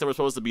big acts that were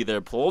supposed to be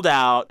there pulled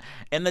out,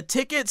 and the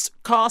tickets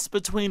cost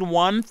between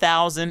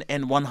 $1,000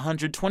 and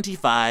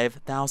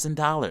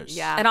 $125,000.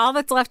 Yeah. And all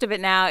that's left of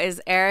it now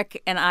is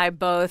Eric and I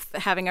both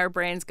having our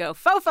brains go,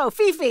 Fofo,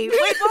 Fifi.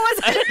 Wait, what was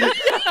it?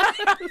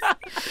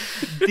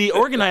 The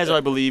organizer,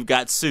 I believe,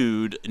 got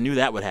sued, knew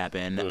that would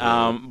happen.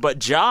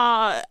 But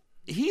Ja,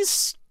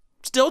 he's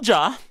still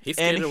Ja. He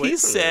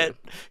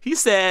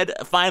said,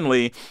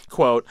 finally,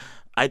 quote,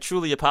 I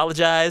truly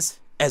apologize,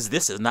 as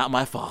this is not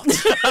my fault.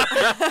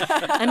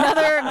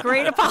 Another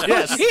great apology.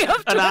 Yes,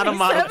 of an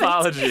out-of-mind 2017.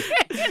 apology.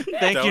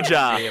 Thank you,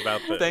 Ja. Don't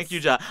about this. Thank you,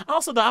 Ja.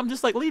 Also, though, I'm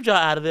just like, leave Ja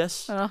out of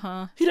this.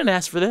 He didn't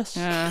ask for this.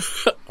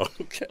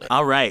 Okay.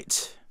 All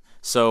right.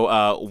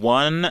 So,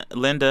 1,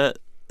 Linda,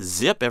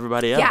 zip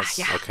everybody else.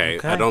 Yeah. Okay,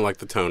 I don't like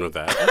the tone of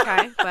that.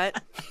 Okay,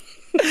 but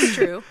it's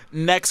true.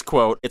 Next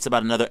quote. It's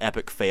about another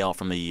epic fail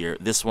from the year.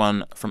 This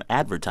one from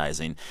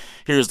advertising.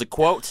 Here's the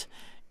quote.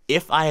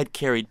 If I had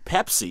carried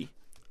Pepsi,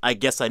 I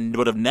guess I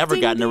would have never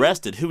gotten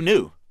arrested. Who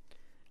knew?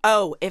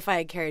 Oh, if I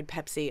had carried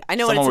Pepsi. I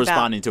know Someone what it's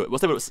responding to it. Well,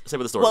 say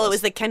what the story Well, was. it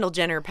was the Kendall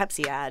Jenner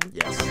Pepsi ad.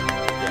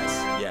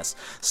 Yes.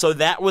 So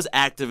that was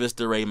activist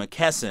DeRay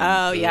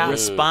McKesson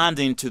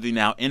responding to the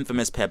now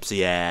infamous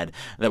Pepsi ad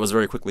that was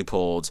very quickly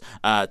pulled.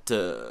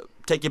 To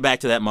take you back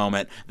to that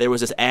moment, there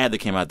was this ad that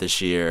came out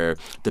this year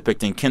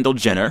depicting Kendall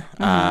Jenner,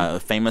 a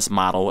famous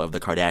model of the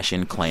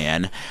Kardashian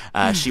clan.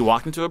 She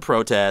walked into a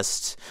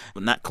protest,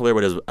 not clear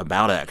what it was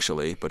about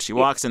actually, but she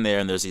walks in there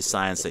and there's these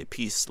signs that say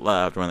peace,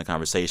 love during the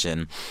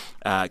conversation.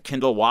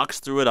 Kendall walks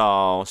through it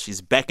all.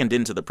 She's beckoned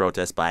into the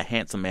protest by a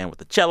handsome man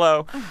with a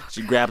cello.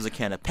 She grabs a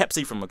can of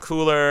Pepsi from a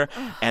cooler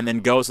and then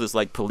goes to this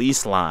like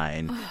police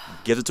line,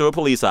 gives it to a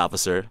police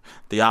officer.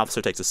 The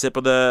officer takes a sip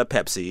of the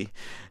Pepsi.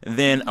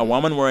 Then a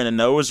woman wearing a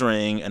nose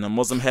ring and a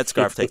Muslim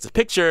headscarf takes a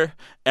picture.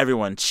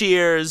 Everyone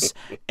cheers,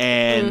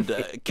 and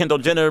Kendall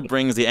Jenner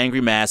brings the angry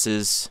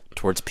masses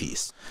towards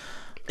peace.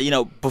 You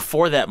know,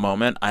 before that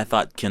moment, I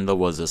thought Kendall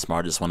was the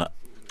smartest one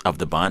of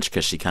the bunch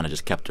because she kind of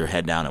just kept her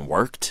head down and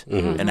worked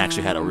and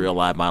actually had a real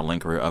live modeling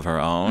career of her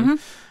own.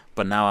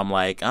 But now I'm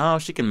like, oh,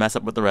 she can mess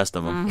up with the rest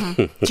of them.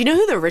 Do you know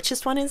who the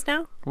richest one is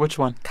now? Which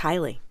one?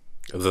 Kylie.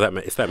 Is that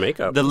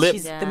makeup? The lip,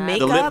 The makeup,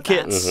 the lip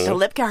kits. the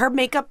lip, her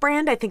makeup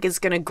brand, I think, is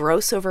going to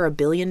gross over $1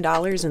 billion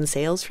in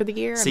sales for the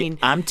year. See,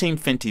 I'm Team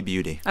Fenty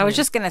Beauty. I was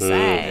just going to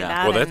say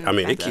that. Well,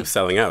 it keeps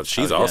selling out.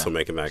 She's also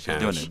making that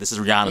cash. Doing it. This is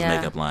Rihanna's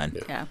makeup line.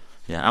 Yeah.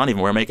 I don't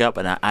even wear makeup,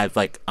 and I've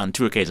like on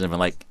 2 occasions been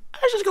like,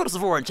 I should just go to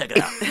Sephora and check it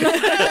out.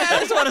 I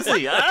just want to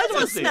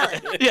see.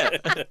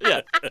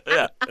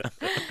 Yeah.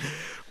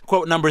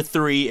 Quote number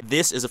 3.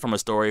 This is from a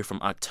story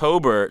from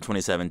October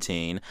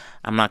 2017.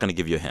 I'm not going to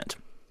give you a hint.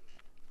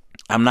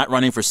 I'm not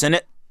running for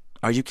Senate.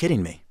 Are you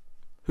kidding me?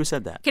 Who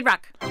said that? Kid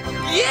Rock.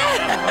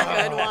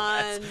 Yeah! Good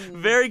one.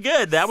 Very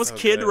good. That was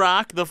Kid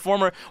Rock, the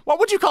former... What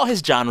would you call his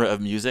genre of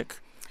music?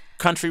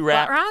 Country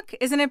rap? Butt rock?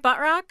 Isn't it butt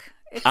rock?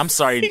 I'm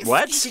sorry,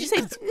 what? Did you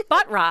say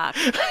butt rock?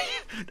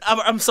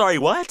 I'm sorry,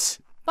 what?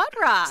 Butt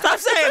rock. Stop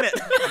saying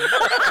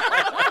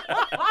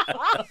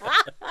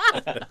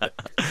it.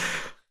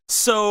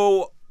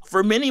 So...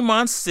 For many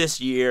months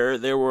this year,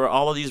 there were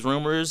all of these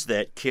rumors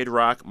that Kid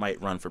Rock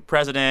might run for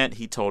president.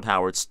 He told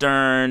Howard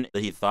Stern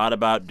that he thought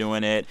about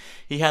doing it.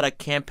 He had a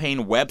campaign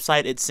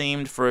website, it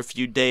seemed, for a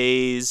few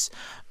days.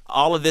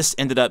 All of this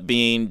ended up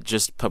being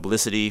just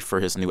publicity for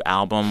his new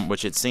album,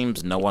 which it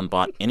seems no one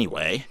bought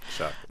anyway.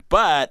 Sure.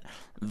 But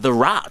The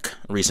Rock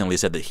recently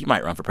said that he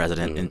might run for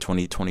president in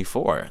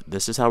 2024.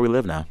 This is how we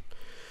live now.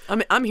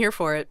 I'm here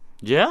for it.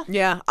 Yeah?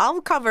 Yeah, I'll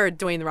cover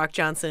Dwayne The Rock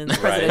Johnson's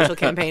presidential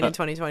campaign in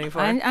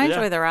 2024. I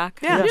enjoy The Rock.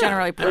 Yeah.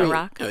 Generally pro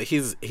Rock.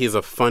 He's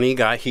a funny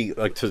guy. He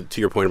to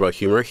your point about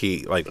humor,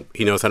 he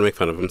knows how to make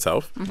fun of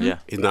himself. Mm-hmm. Yeah.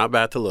 He's not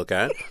bad to look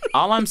at.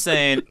 All I'm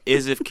saying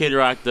is if Kid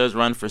Rock does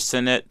run for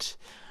Senate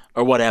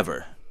or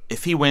whatever,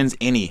 if he wins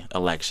any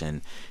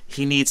election,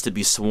 he needs to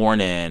be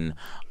sworn in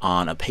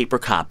on a paper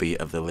copy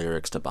of the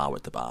lyrics to Ba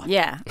With Da Ba.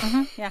 Yeah.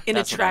 Mm-hmm. Yeah. In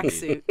That's a what I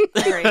tracksuit.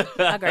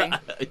 Agree.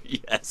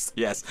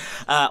 Yes.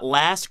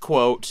 Last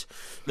quote.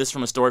 This is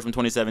from a story from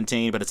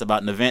 2017, but it's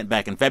about an event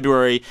back in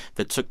February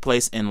that took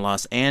place in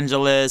Los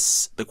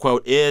Angeles. The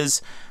quote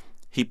is,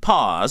 he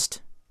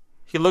paused,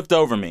 he looked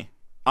over me,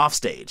 off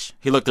stage.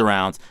 He looked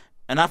around,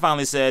 and I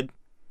finally said,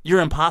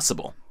 "You're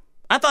impossible."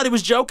 I thought he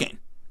was joking.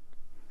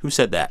 Who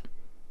said that?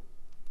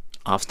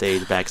 Off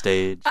stage,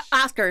 backstage.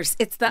 Oscars.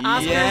 It's the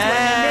Oscars.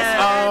 Yes.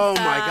 Oh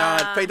my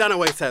God, Faye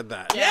Dunaway said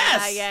that.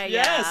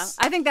 Yes.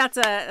 I think that's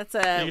a.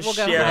 You We'll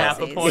go share half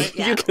a halvesies. point?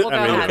 Yeah, we'll go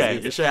halvesies. Okay,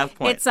 you share half a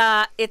point.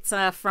 It's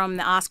from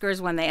the Oscars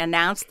when they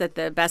announced that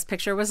the best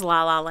picture was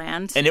La La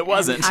Land, And it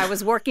wasn't. I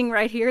was working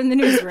right here in the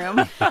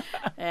newsroom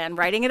and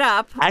writing it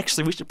up.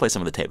 Actually, we should play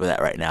some of the tape of that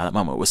right now. That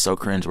moment was so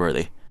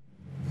cringeworthy.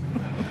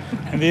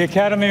 And the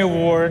Academy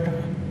Award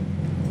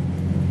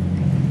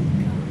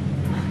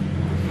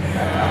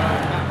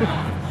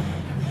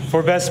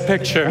for Best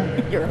Picture.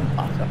 You're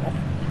impossible.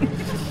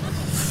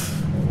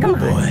 Oh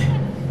boy.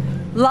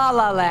 La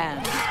La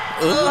Land.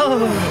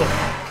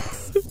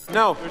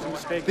 No,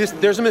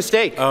 there's a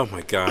mistake. Oh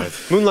my God.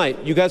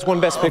 Moonlight, you guys won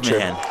Best Picture.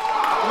 Man.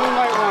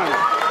 Moonlight won.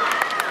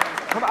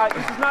 Come on,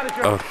 this is not a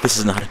joke. Oh, this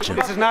is not a joke.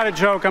 This is not a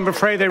joke. I'm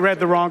afraid they read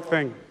the wrong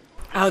thing.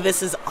 Oh,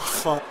 this is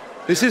awful.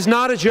 This is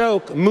not a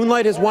joke.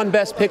 Moonlight has won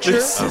Best Picture.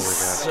 Oh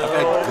my God.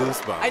 I've had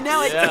goosebumps. I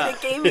know,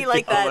 it gave me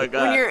like Oh my that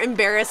God. when you're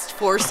embarrassed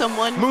for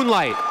someone.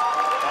 Moonlight,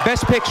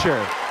 Best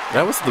Picture.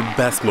 That was the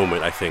best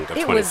moment, I think, of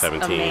It was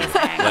 2017.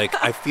 amazing. Like,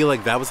 I feel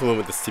like that was the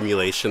moment the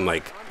simulation,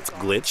 like, it's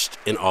glitched,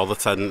 and all of a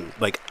sudden,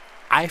 like,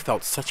 I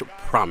felt such a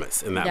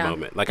promise in that Yeah.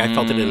 moment. Like, I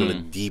felt it in a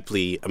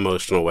deeply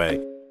emotional way.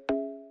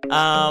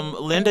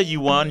 Linda, you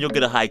won. You'll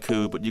get a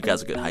haiku, but you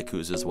guys will get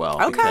haikus as well.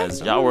 Okay.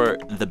 Because y'all were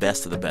the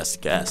best of the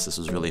best guests. This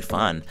was really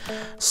fun.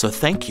 So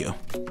thank you.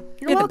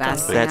 You're the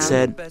best. With that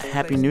Sam. said,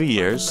 Happy New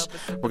Year's.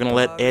 We're going to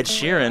let Ed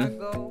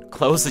Sheeran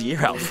close the year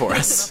out for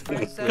us.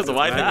 Because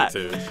why not?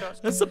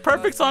 It's the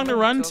perfect song to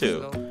run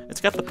to.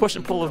 It's got the push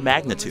and pull of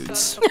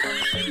magnitudes.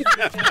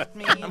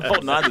 I'm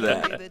holding on to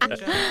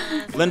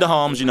that. Linda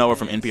Holmes, you know her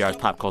from NPR's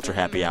Pop Culture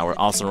Happy Hour,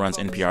 also runs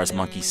NPR's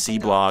Monkey See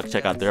blog.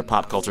 Check out their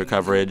pop culture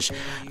coverage.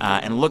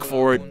 And look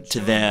forward to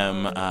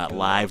them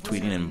live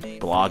tweeting and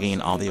blogging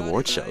all the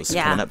award shows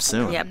coming up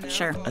soon. Yep,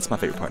 sure. That's my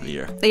favorite part of the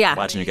year. Yeah.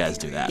 Watching you guys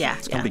do that. Yeah,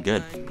 It's going to be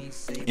good.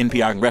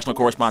 NPR congressional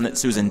correspondent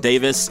Susan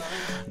Davis.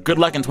 Good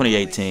luck in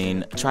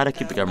 2018. Try to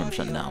keep the government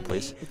shutting down,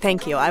 please.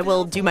 Thank you. I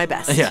will do my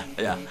best. Yeah.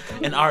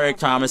 And R. Eric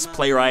Thomas,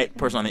 playwright,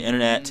 person on the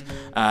internet.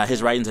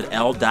 His writing's at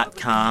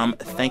L.com.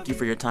 Thank you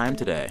for your time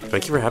today.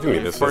 Thank you for having me.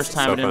 This was First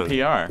time so at fun.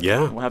 NPR.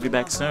 Yeah. We'll have you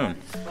back soon.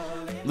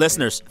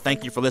 Listeners,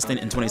 thank you for listening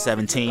in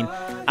 2017.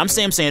 I'm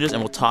Sam Sanders,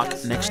 and we'll talk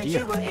next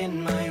year.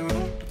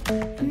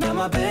 Now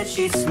my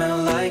bedsheets smell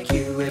like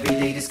you. Every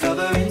day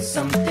discovering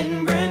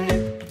something brand new.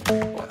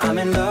 I'm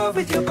in love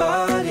with your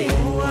body.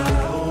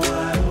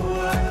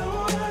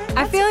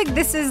 I feel like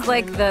this is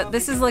like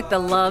the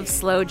love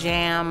slow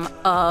jam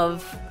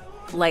of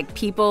like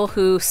people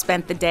who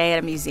spent the day at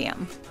a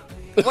museum.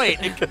 Wait,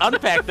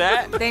 unpack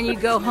that. Then you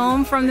go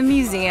home from the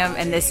museum,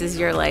 and this is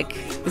your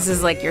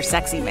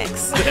sexy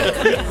mix. I'm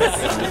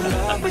in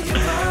love with your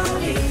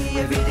body.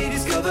 Every day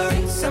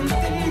discovering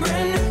something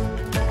brand new.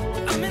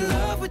 I'm in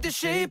love with the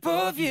shape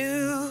of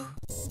you.